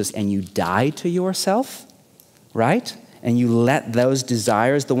Jesus and you die to yourself, right? And you let those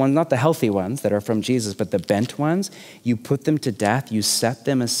desires, the ones, not the healthy ones that are from Jesus, but the bent ones, you put them to death, you set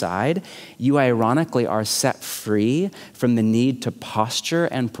them aside, you ironically are set free from the need to posture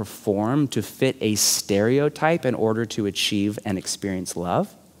and perform to fit a stereotype in order to achieve and experience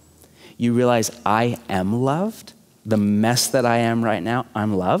love. You realize I am loved. The mess that I am right now,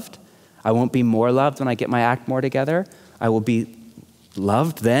 I'm loved. I won't be more loved when I get my act more together. I will be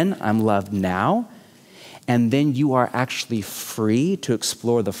loved then. I'm loved now. And then you are actually free to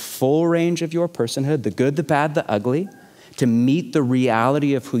explore the full range of your personhood, the good, the bad, the ugly, to meet the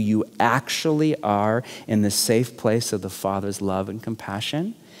reality of who you actually are in the safe place of the Father's love and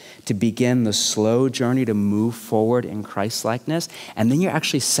compassion, to begin the slow journey to move forward in Christ-likeness, and then you're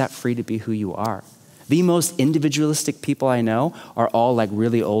actually set free to be who you are. The most individualistic people I know are all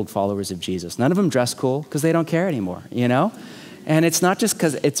really old followers of Jesus. None of them dress cool because they don't care anymore, And it's not just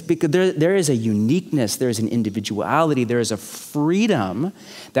because there is a uniqueness, there is an individuality, there is a freedom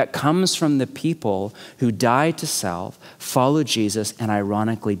that comes from the people who die to self, follow Jesus, and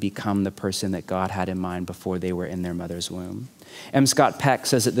ironically become the person that God had in mind before they were in their mother's womb. M. Scott Peck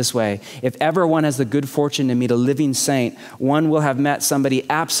says it this way: if ever one has the good fortune to meet a living saint, one will have met somebody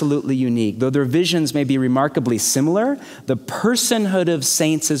absolutely unique. Though their visions may be remarkably similar, the personhood of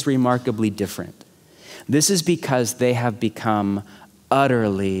saints is remarkably different. This is because they have become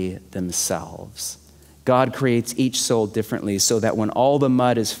utterly themselves. God creates each soul differently so that when all the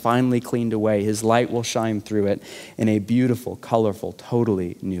mud is finally cleaned away, his light will shine through it in a beautiful, colorful,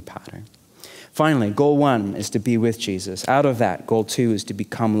 totally new pattern. Finally, goal 1 is to be with Jesus. Out of that, goal 2 is to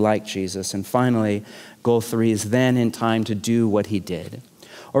become like Jesus. And finally, goal 3 is then in time to do what he did.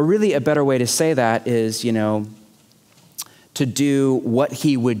 Or really a better way to say that is, to do what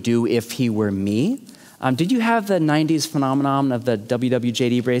he would do if he were me. Did you have the 90s phenomenon of the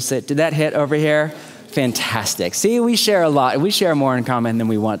WWJD bracelet? Did that hit over here? Fantastic. See, we share a lot. We share more in common than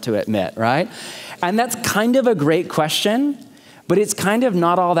we want to admit, right? And that's kind of a great question, but it's kind of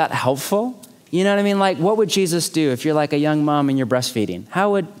not all that helpful. You know what I mean? Like, what would Jesus do if you're like a young mom and you're breastfeeding?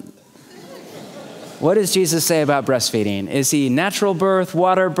 What does Jesus say about breastfeeding? Is he natural birth,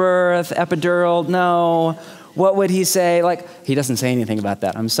 water birth, epidural? No. What would he say? Like, he doesn't say anything about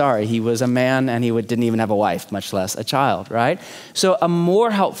that. I'm sorry. He was a man and he didn't even have a wife, much less a child, right? So a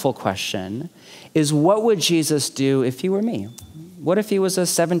more helpful question is, what would Jesus do if he were me? What if he was a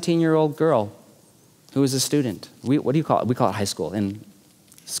 17-year-old girl who was a student? What do you call it? We call it high school, in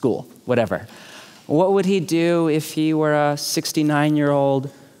school, whatever. What would he do if he were a 69-year-old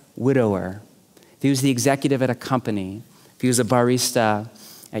widower? If he was the executive at a company? If he was a barista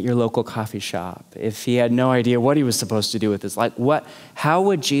at your local coffee shop? If he had no idea what he was supposed to do with his life? How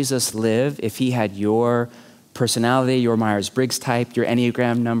would Jesus live if he had your personality, your Myers-Briggs type, your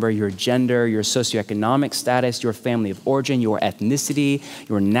Enneagram number, your gender, your socioeconomic status, your family of origin, your ethnicity,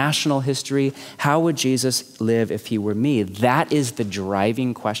 your national history? How would Jesus live if he were me? That is the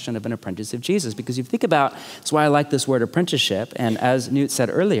driving question of an apprentice of Jesus. Because if you think about, that's why I like this word apprenticeship. And as Newt said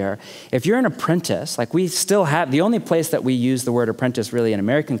earlier, if you're an apprentice, like we still have, the only place that we use the word apprentice really in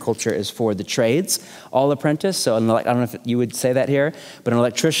American culture is for the trades, all apprentice. So I don't know if you would say that here, but an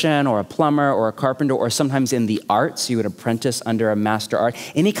electrician or a plumber or a carpenter, or sometimes in the arts, you would apprentice under a master art,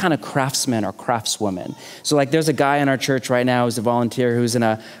 any kind of craftsman or craftswoman. So like there's a guy in our church right now who's a volunteer who's an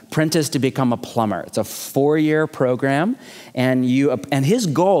apprentice to become a plumber. It's a 4-year program, and his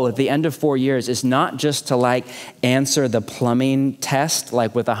goal at the end of 4 years is not just to like answer the plumbing test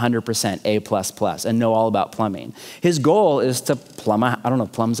like with 100% A++ and know all about plumbing. His goal is to plumb I don't know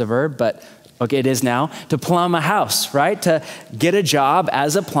if plum's a verb, but okay, it is now, to plumb a house, right? To get a job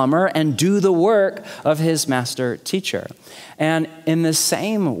as a plumber and do the work of his master teacher. And in the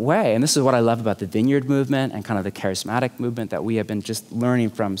same way, and this is what I love about the Vineyard movement and kind of the charismatic movement that we have been just learning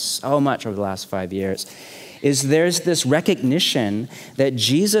from so much over the last 5 years, is there's this recognition that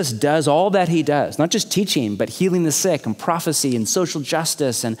Jesus does all that he does, not just teaching, but healing the sick and prophecy and social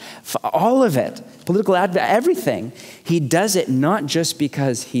justice and all of it, political everything. He does it not just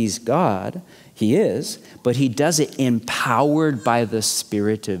because he's God, he is, but he does it empowered by the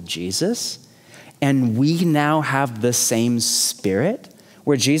Spirit of Jesus. And we now have the same Spirit,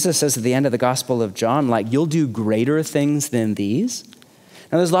 where Jesus says at the end of the Gospel of John, like, you'll do greater things than these.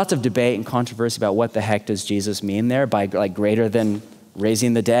 Now, there's lots of debate and controversy about what the heck does Jesus mean there by like greater than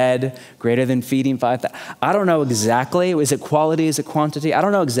raising the dead, greater than feeding 5,000. I don't know exactly. Is it quality? Is it quantity? I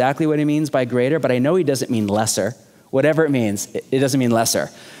don't know exactly what he means by greater, but I know he doesn't mean lesser. Whatever it means, it doesn't mean lesser.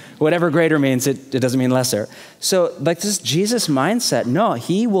 Whatever greater means, it doesn't mean lesser. So like this Jesus mindset, no,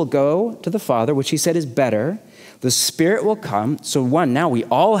 he will go to the Father, which he said is better. The Spirit will come. So now we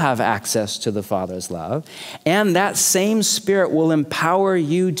all have access to the Father's love. And that same Spirit will empower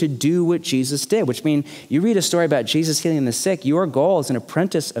you to do what Jesus did, which means you read a story about Jesus healing the sick. Your goal as an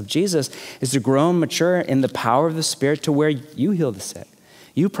apprentice of Jesus is to grow and mature in the power of the Spirit to where you heal the sick.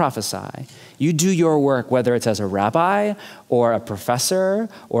 You prophesy. You do your work, whether it's as a rabbi or a professor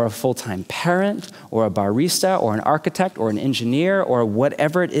or a full-time parent or a barista or an architect or an engineer or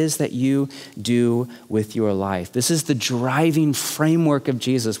whatever it is that you do with your life. This is the driving framework of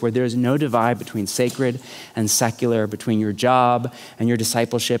Jesus, where there's no divide between sacred and secular, between your job and your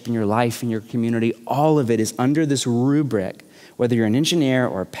discipleship and your life and your community. All of it is under this rubric. Whether you're an engineer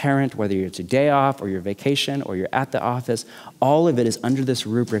or a parent, whether you're a day off or you're vacation or you're at the office, all of it is under this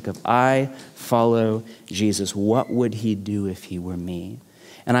rubric of I follow Jesus. What would he do if he were me?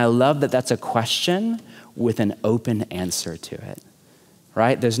 And I love that that's a question with an open answer to it,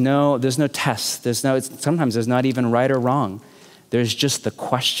 right? There's no test. Sometimes there's not even right or wrong. There's just the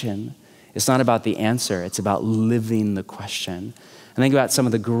question. It's not about the answer. It's about living the question. And think about some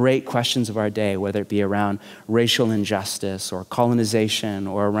of the great questions of our day, whether it be around racial injustice or colonization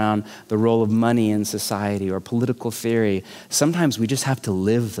or around the role of money in society or political theory. Sometimes we just have to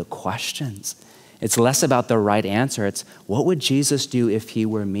live the questions. It's less about the right answer. It's what would Jesus do if he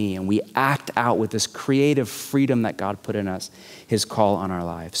were me? And we act out with this creative freedom that God put in us, his call on our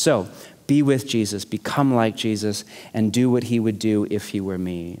lives. So be with Jesus, become like Jesus, and do what he would do if he were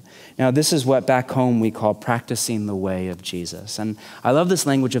me. Now, this is what back home we call practicing the way of Jesus. And I love this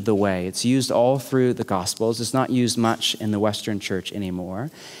language of the way. It's used all through the Gospels. It's not used much in the Western church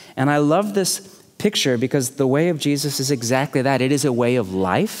anymore. And I love this picture because the way of Jesus is exactly that. It is a way of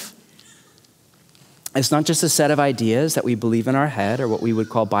life. It's not just a set of ideas that we believe in our head or what we would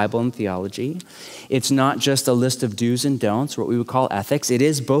call Bible and theology. It's not just a list of do's and don'ts, what we would call ethics. It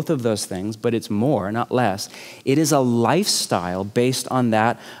is both of those things, but it's more, not less. It is a lifestyle based on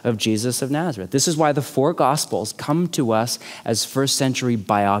that of Jesus of Nazareth. This is why the four Gospels come to us as first century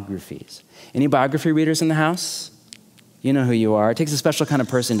biographies. Any biography readers in the house? You know who you are. It takes a special kind of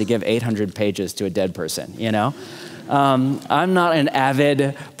person to give 800 pages to a dead person, you know? I'm not an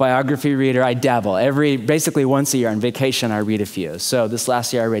avid biography reader. I dabble. Basically once a year on vacation, I read a few. So this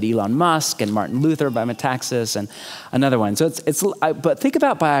last year I read Elon Musk and Martin Luther by Metaxas and another one. So but think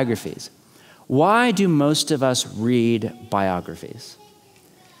about biographies. Why do most of us read biographies?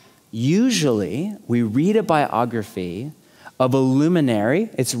 Usually we read a biography of a luminary.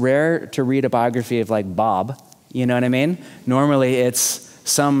 It's rare to read a biography of like Bob. You know what I mean? Normally it's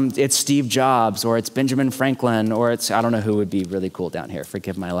Steve Jobs, or it's Benjamin Franklin, or I don't know who would be really cool down here.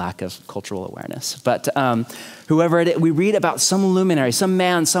 Forgive my lack of cultural awareness. But whoever it is, we read about some luminary, some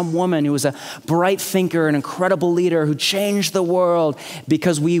man, some woman who was a bright thinker, an incredible leader who changed the world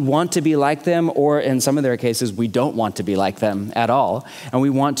because we want to be like them, or in some of their cases, we don't want to be like them at all. And we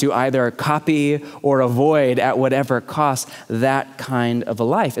want to either copy or avoid at whatever cost that kind of a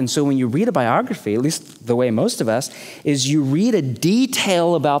life. And so when you read a biography, at least the way most of us, is you read a detail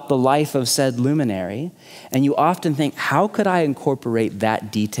about the life of said luminary, and you often think, how could I incorporate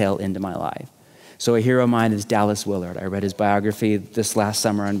that detail into my life? So a hero of mine is Dallas Willard. I read his biography this last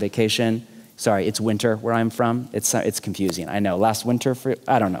summer on vacation. Sorry, it's winter where I'm from. It's confusing, I know. Last winter,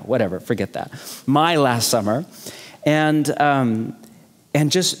 I don't know, whatever, forget that. My last summer. And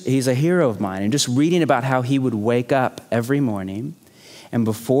he's a hero of mine. And just reading about how he would wake up every morning, and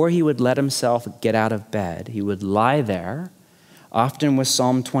before he would let himself get out of bed, he would lie there, often with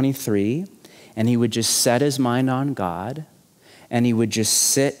Psalm 23, and he would just set his mind on God, and he would just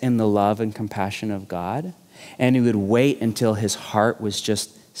sit in the love and compassion of God, and he would wait until his heart was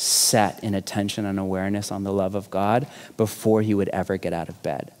just set in attention and awareness on the love of God before he would ever get out of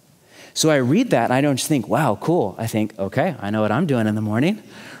bed. So I read that, and I don't just think, wow, cool. I think, okay, I know what I'm doing in the morning,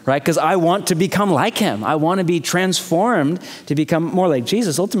 right? Because I want to become like him. I want to be transformed to become more like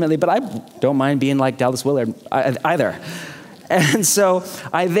Jesus ultimately, but I don't mind being like Dallas Willard either. And so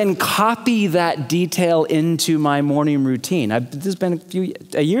I then copy that detail into my morning routine. This has been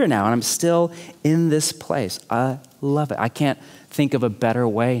a year now, and I'm still in this place. I love it. I can't think of a better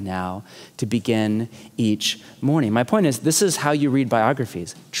way now to begin each morning. My point is, this is how you read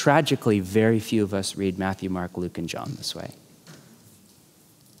biographies. Tragically, very few of us read Matthew, Mark, Luke, and John this way.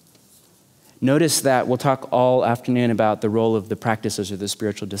 Notice that we'll talk all afternoon about the role of the practices or the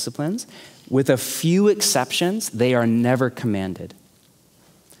spiritual disciplines. With a few exceptions, they are never commanded.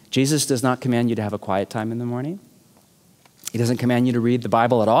 Jesus does not command you to have a quiet time in the morning. He doesn't command you to read the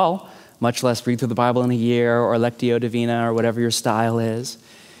Bible at all, much less read through the Bible in a year or Lectio Divina or whatever your style is.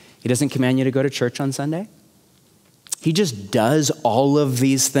 He doesn't command you to go to church on Sunday. He just does all of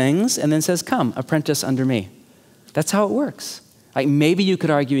these things and then says, come, apprentice under me. That's how it works. Like maybe you could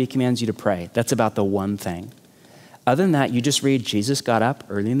argue he commands you to pray. That's about the one thing. Other than that, you just read, Jesus got up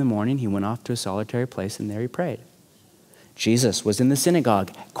early in the morning. He went off to a solitary place, and there he prayed. Jesus was in the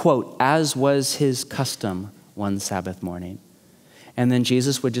synagogue, quote, as was his custom one Sabbath morning. And then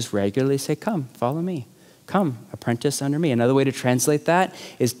Jesus would just regularly say, come, follow me. Come, apprentice under me. Another way to translate that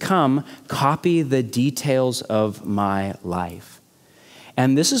is come, copy the details of my life.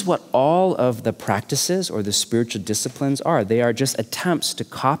 And this is what all of the practices or the spiritual disciplines are. They are just attempts to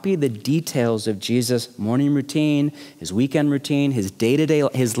copy the details of Jesus' morning routine, his weekend routine, his day-to-day,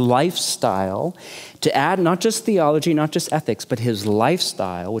 his lifestyle, to add not just theology, not just ethics, but his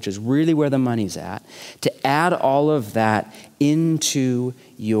lifestyle, which is really where the money's at, to add all of that into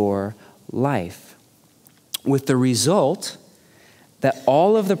your life. With the result that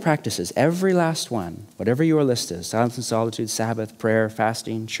all of the practices, every last one, whatever your list is, silence and solitude, Sabbath, prayer,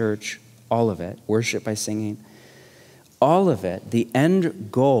 fasting, church, all of it, worship by singing, all of it, the end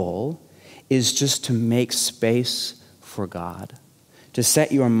goal is just to make space for God, to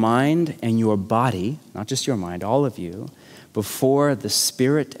set your mind and your body, not just your mind, all of you, before the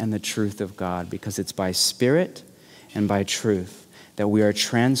Spirit and the truth of God, because it's by Spirit and by truth that we are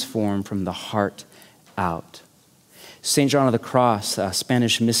transformed from the heart out. St. John of the Cross, a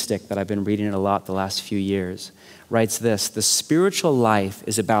Spanish mystic that I've been reading a lot the last few years, writes this: the spiritual life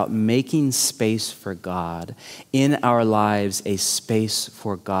is about making space for God in our lives, a space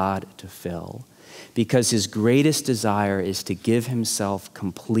for God to fill, because his greatest desire is to give himself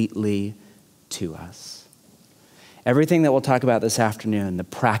completely to us. Everything that we'll talk about this afternoon, the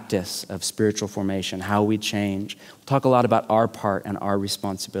practice of spiritual formation, how we change. We'll talk a lot about our part and our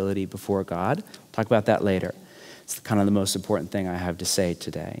responsibility before God. We'll talk about that later. It's kind of the most important thing I have to say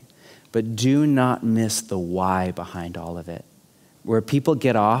today. But do not miss the why behind all of it. Where people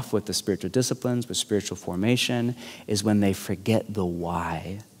get off with the spiritual disciplines, with spiritual formation, is when they forget the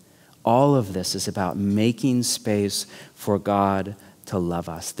why. All of this is about making space for God to love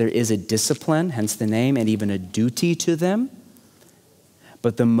us. There is a discipline, hence the name, and even a duty to them.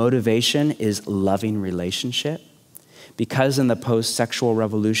 But the motivation is loving relationship. Because in the post-sexual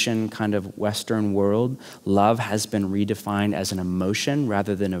revolution kind of Western world, love has been redefined as an emotion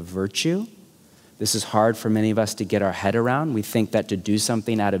rather than a virtue. This is hard for many of us to get our head around. We think that to do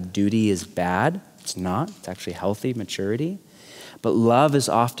something out of duty is bad. It's not. It's actually healthy maturity. But love is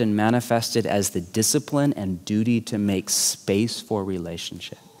often manifested as the discipline and duty to make space for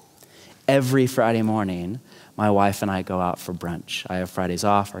relationship. Every Friday morning, my wife and I go out for brunch. I have Fridays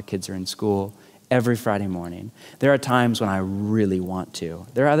off. Our kids are in school. Every Friday morning. There are times when I really want to.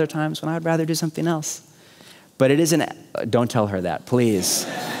 There are other times when I'd rather do something else. But it isn't, don't tell her that, please.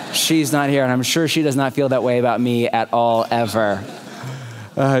 She's not here, and I'm sure she does not feel that way about me at all, ever.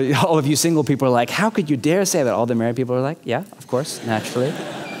 All of you single people are like, how could you dare say that? All the married people are like, yeah, of course, naturally.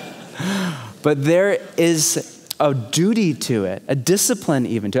 But there is a duty to it, a discipline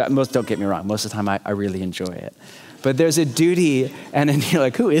even to it. Don't get me wrong, most of the time I really enjoy it. But there's a duty, and then you're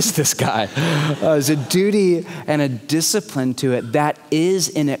like, who is this guy? There's a duty and a discipline to it that is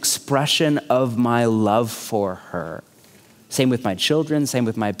an expression of my love for her. Same with my children, same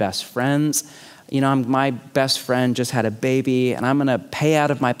with my best friends. You know, my best friend just had a baby, and I'm gonna pay out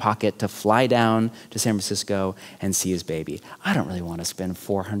of my pocket to fly down to San Francisco and see his baby. I don't really wanna spend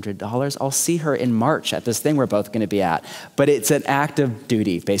 $400. I'll see her in March at this thing we're both gonna be at. But it's an act of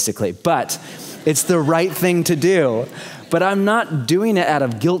duty, basically. But it's the right thing to do. But I'm not doing it out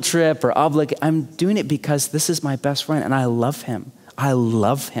of guilt trip or obligation. I'm doing it because this is my best friend, and I love him. I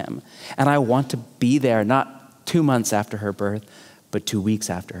love him. And I want to be there, not 2 months after her birth, but 2 weeks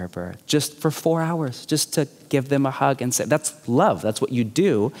after her birth, just for 4 hours, just to give them a hug and say, that's love. That's what you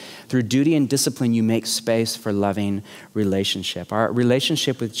do. Through duty and discipline, you make space for loving relationship. Our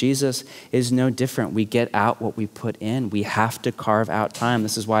relationship with Jesus is no different. We get out what we put in. We have to carve out time.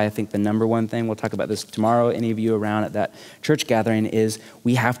 This is why I think the number one thing, we'll talk about this tomorrow, any of you around at that church gathering, is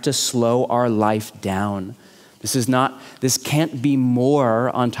we have to slow our life down. This can't be more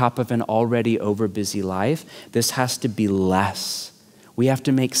on top of an already over-busy life. This has to be less. We have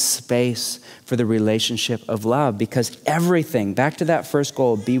to make space for the relationship of love, because everything, back to that first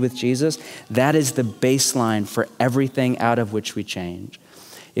goal, be with Jesus, that is the baseline for everything out of which we change.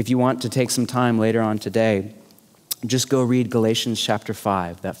 If you want to take some time later on today, just go read Galatians chapter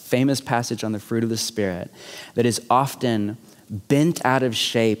 5, that famous passage on the fruit of the Spirit that is often bent out of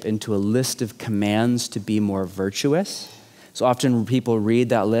shape into a list of commands to be more virtuous. So often people read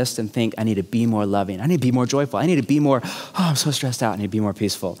that list and think, I need to be more loving. I need to be more joyful. I need to be more, I'm so stressed out. I need to be more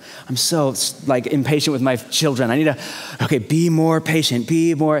peaceful. I'm so impatient with my children. I need to, be more patient,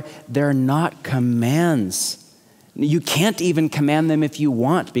 be more. They're not commands. You can't even command them if you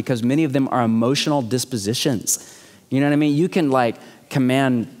want, because many of them are emotional dispositions. You know what I mean? You can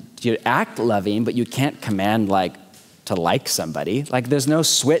command you act loving, but you can't command to like somebody. There's no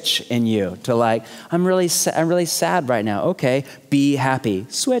switch in you to I'm really sad right now. Okay, be happy.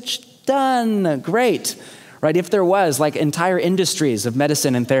 Switch, done, great. Right? If there was, entire industries of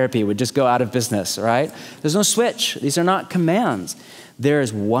medicine and therapy would just go out of business, right? There's no switch. These are not commands. There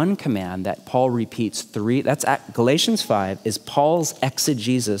is one command that Paul repeats Galatians 5 is Paul's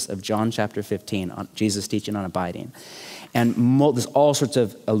exegesis of John chapter 15, on Jesus teaching on abiding. And there's all sorts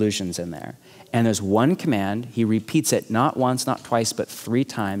of allusions in there. And there's one command, he repeats it not once, not twice, but 3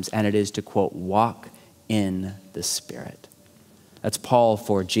 times, and it is to, quote, walk in the Spirit. That's Paul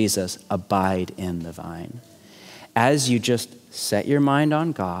for Jesus, abide in the vine. As you just set your mind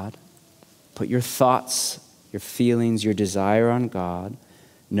on God, put your thoughts, your feelings, your desire on God,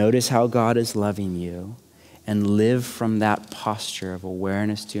 notice how God is loving you, and live from that posture of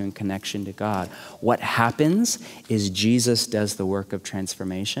awareness to and connection to God. What happens is Jesus does the work of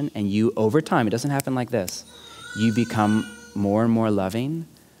transformation, and you, over time, it doesn't happen like this. You become more and more loving,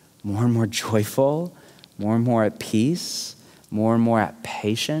 more and more joyful, more and more at peace, more and more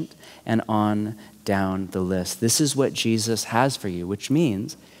patient, and on down the list. This is what Jesus has for you, which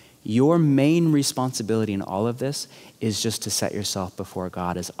means your main responsibility in all of this is just to set yourself before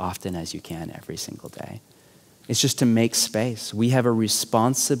God as often as you can every single day. It's just to make space. We have a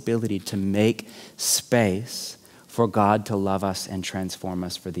responsibility to make space for God to love us and transform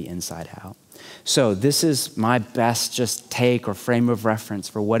us for the inside out. So this is my best just take or frame of reference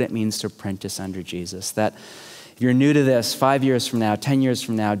for what it means to apprentice under Jesus. That if you're new to this, 5 years from now, 10 years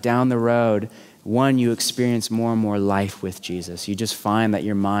from now, down the road, one, you experience more and more life with Jesus. You just find that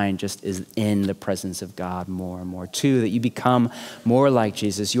your mind just is in the presence of God more and more. Two, that you become more like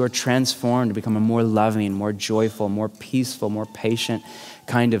Jesus. You are transformed to become a more loving, more joyful, more peaceful, more patient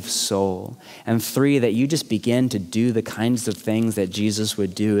kind of soul. And three, that you just begin to do the kinds of things that Jesus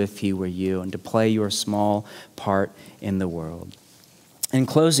would do if he were you, and to play your small part in the world. In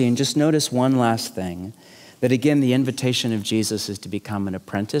closing, just notice one last thing, that again, the invitation of Jesus is to become an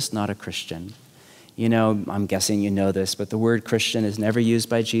apprentice, not a Christian. You know, I'm guessing you know this, but the word Christian is never used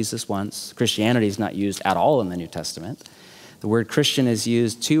by Jesus once. Christianity is not used at all in the New Testament. The word Christian is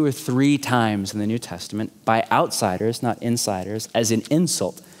used 2 or 3 times in the New Testament by outsiders, not insiders, as an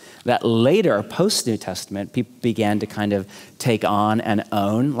insult that later, post-New Testament, people began to kind of take on and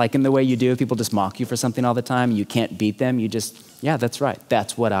own, like in the way you do if people just mock you for something all the time. You can't beat them. You just, yeah, that's right.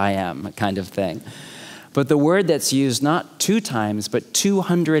 That's what I am, kind of thing. But the word that's used not 2 times, but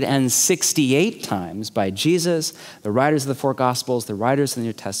 268 times by Jesus, the writers of the 4 Gospels, the writers of the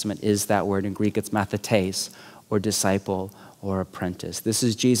New Testament, is that word. In Greek, it's mathetes, or disciple, or apprentice. This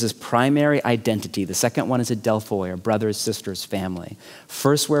is Jesus' primary identity. The second one is adelphoi, or brothers, sisters, family.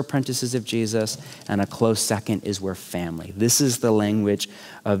 First, we're apprentices of Jesus, and a close second is we're family. This is the language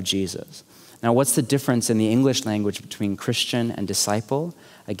of Jesus. Now, what's the difference in the English language between Christian and disciple?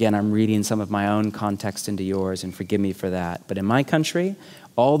 Again, I'm reading some of my own context into yours, and forgive me for that. But in my country,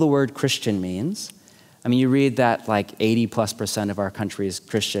 all the word Christian means, I mean, you read that like 80+% of our country is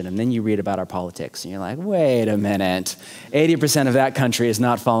Christian, and then you read about our politics, and you're like, wait a minute. 80% of that country is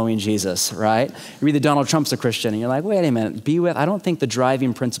not following Jesus, right? You read that Donald Trump's a Christian, and you're like, wait a minute. I don't think the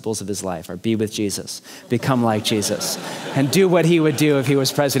driving principles of his life are be with Jesus, become like Jesus, and do what he would do if he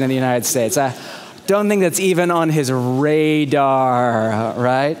was president of the United States. I don't think that's even on his radar,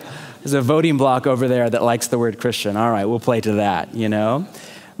 right? There's a voting bloc over there that likes the word Christian. All right, we'll play to that, you know?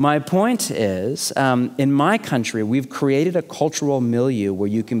 My point is, in my country, we've created a cultural milieu where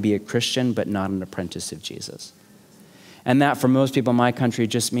you can be a Christian but not an apprentice of Jesus. And that for most people in my country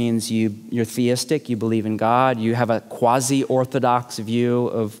just means you're theistic, you believe in God, you have a quasi-orthodox view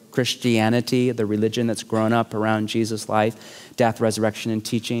of Christianity, the religion that's grown up around Jesus' life, death, resurrection, and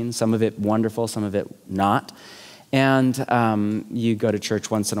teaching, some of it wonderful, some of it not. And you go to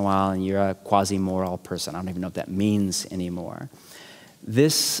church once in a while and you're a quasi-moral person. I don't even know what that means anymore.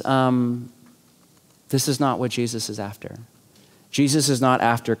 This is not what Jesus is after. Jesus is not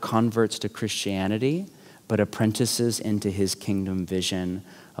after converts to Christianity, but apprentices into his kingdom vision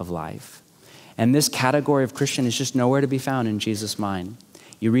of life. And this category of Christian is just nowhere to be found in Jesus' mind.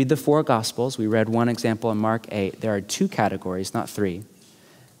 You read the 4 Gospels. We read one example in Mark 8. There are 2 categories, not 3.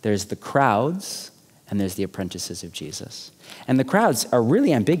 There's the crowds, and there's the apprentices of Jesus. And the crowds are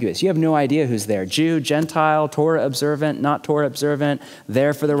really ambiguous. You have no idea who's there. Jew, Gentile, Torah observant, not Torah observant,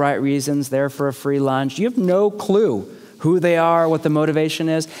 there for the right reasons, there for a free lunch. You have no clue who they are, what the motivation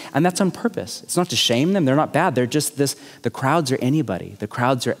is, and that's on purpose. It's not to shame them. They're not bad. They're just this. The crowds are anybody. The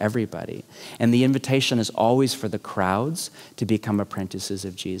crowds are everybody. And the invitation is always for the crowds to become apprentices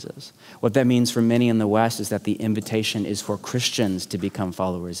of Jesus. What that means for many in the West is that the invitation is for Christians to become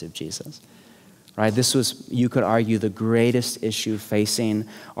followers of Jesus. Right? This was, you could argue, the greatest issue facing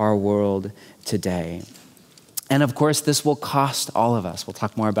our world today. And of course, this will cost all of us. We'll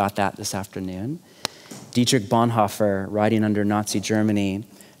talk more about that this afternoon. Dietrich Bonhoeffer, writing under Nazi Germany,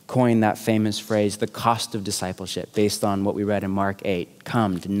 coined that famous phrase, the cost of discipleship, based on what we read in Mark 8.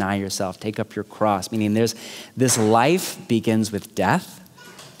 Come, deny yourself, take up your cross. Meaning this life begins with death.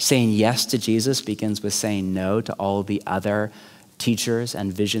 Saying yes to Jesus begins with saying no to all the other teachers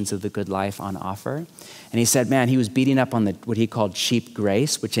and visions of the good life on offer. And he said, man, he was beating up on what he called cheap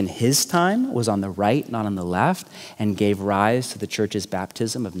grace, which in his time was on the right, not on the left, and gave rise to the church's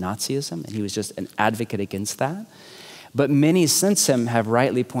baptism of Nazism. And he was just an advocate against that. But many since him have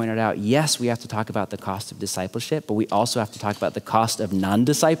rightly pointed out, yes, we have to talk about the cost of discipleship, but we also have to talk about the cost of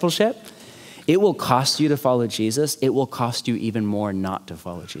non-discipleship. It will cost you to follow Jesus. It will cost you even more not to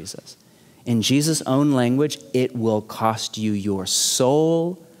follow Jesus. In Jesus' own language, it will cost you your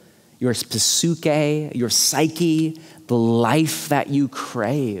soul, your psyche, your psyche, the life that you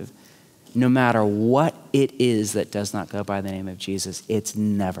crave. No matter what it is that does not go by the name of Jesus, it's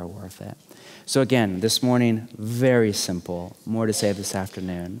never worth it. So again, this morning, very simple. More to say this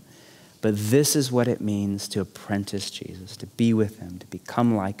afternoon. But this is what it means to apprentice Jesus, to be with him, to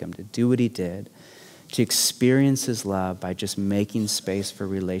become like him, to do what he did, to experience his love by just making space for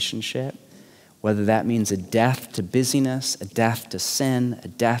relationship whether that means a death to busyness, a death to sin, a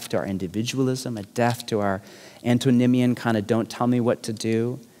death to our individualism, a death to our antinomian kind of don't tell me what to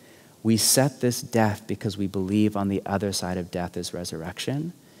do. We set this death because we believe on the other side of death is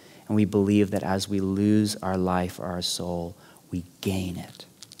resurrection. And we believe that as we lose our life or our soul, we gain it.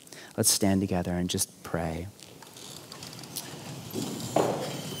 Let's stand together and just pray.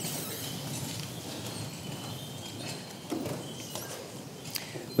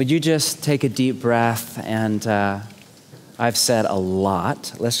 Would you just take a deep breath? And I've said a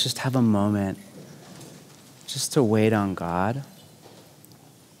lot. Let's just have a moment just to wait on God.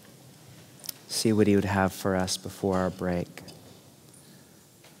 See what he would have for us before our break.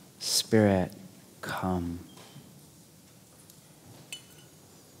 Spirit, come.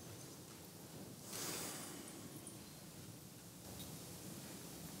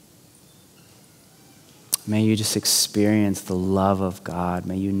 May you just experience the love of God.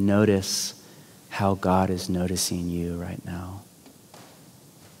 May you notice how God is noticing you right now.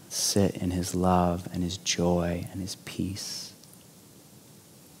 Sit in his love and his joy and his peace.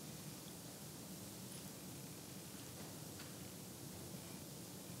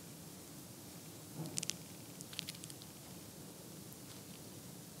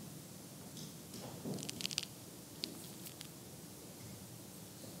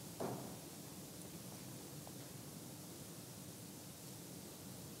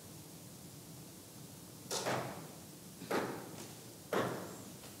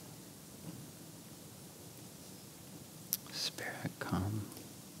 Spirit, come.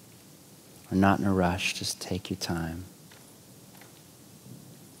 We're not in a rush. Just take your time.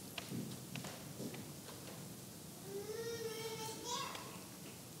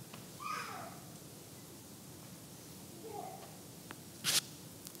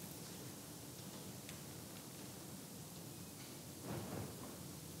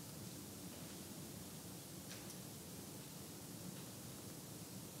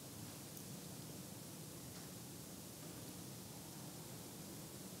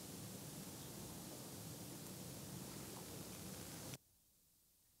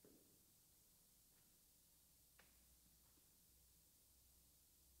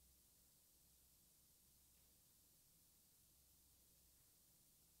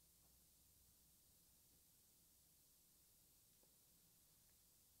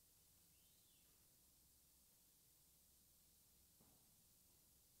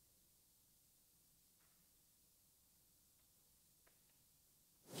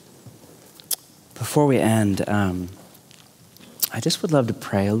 Before we end, I just would love to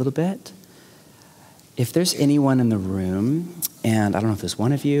pray a little bit. If there's anyone in the room, and I don't know if there's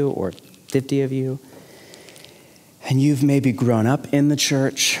one of you or 50 of you, and you've maybe grown up in the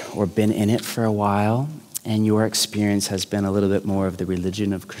church or been in it for a while, and your experience has been a little bit more of the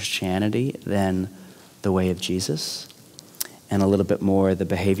religion of Christianity than the way of Jesus, and a little bit more the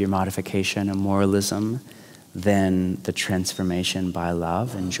behavior modification and moralism than the transformation by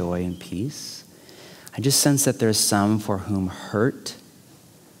love and joy and peace. I just sense that there's some for whom hurt,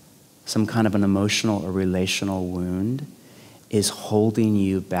 some kind of an emotional or relational wound, is holding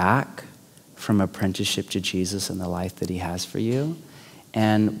you back from apprenticeship to Jesus and the life that he has for you.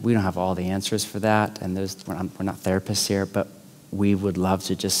 And we don't have all the answers for that, and we're not therapists here, but we would love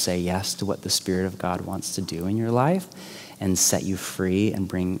to just say yes to what the Spirit of God wants to do in your life and set you free and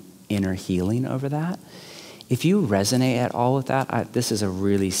bring inner healing over that. If you resonate at all with that, this is a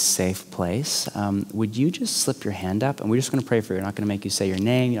really safe place. Would you just slip your hand up? And we're just going to pray for you. We're not going to make you say your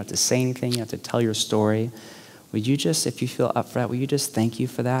name. You don't have to say anything. You don't have to tell your story. Would you just, if you feel up for that, would you just thank you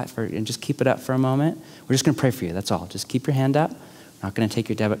for that and just keep it up for a moment? We're just going to pray for you. That's all. Just keep your hand up. We're not going to take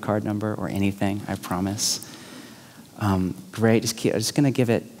your debit card number or anything, I promise. Great. I'm just going to give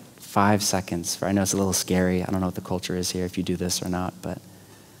it 5 seconds. I know it's a little scary. I don't know what the culture is here if you do this or not, but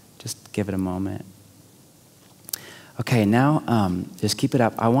just give it a moment. Okay, now just keep it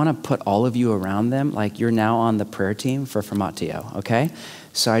up. I want to put all of you around them like you're now on the prayer team for Formatio, okay?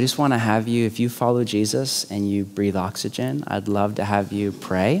 So I just want to have you, if you follow Jesus and you breathe oxygen, I'd love to have you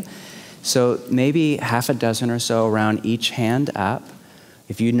pray. So maybe half a dozen or so around each hand up.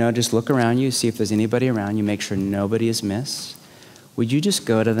 If you know, just look around you, see if there's anybody around you, make sure nobody is missed. Would you just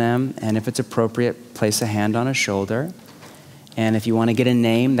go to them, and if it's appropriate, place a hand on a shoulder. And if you want to get a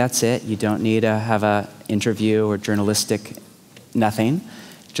name, that's it. You don't need to have an interview or journalistic, nothing.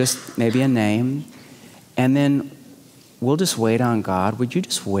 Just maybe a name. And then we'll just wait on God. Would you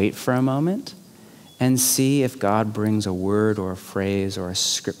just wait for a moment and see if God brings a word or a phrase or a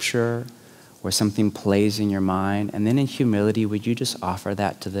scripture or something plays in your mind? And then in humility, would you just offer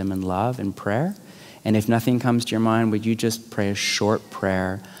that to them in love and prayer? And if nothing comes to your mind, would you just pray a short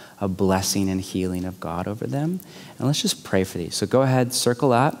prayer a blessing and healing of God over them. And let's just pray for these. So go ahead,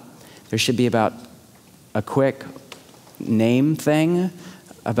 circle up. There should be about a quick name thing,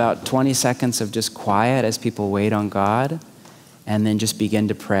 about 20 seconds of just quiet as people wait on God, and then just begin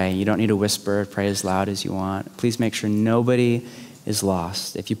to pray. You don't need to whisper, pray as loud as you want. Please make sure nobody is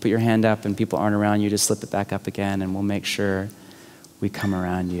lost. If you put your hand up and people aren't around you, just slip it back up again, and we'll make sure we come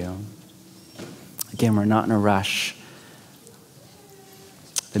around you. Again, we're not in a rush.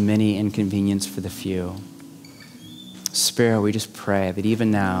 The many inconvenience for the few. Spirit, we just pray that even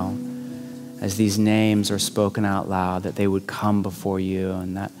now, as these names are spoken out loud, that they would come before you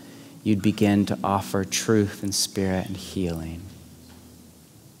and that you'd begin to offer truth and spirit and healing.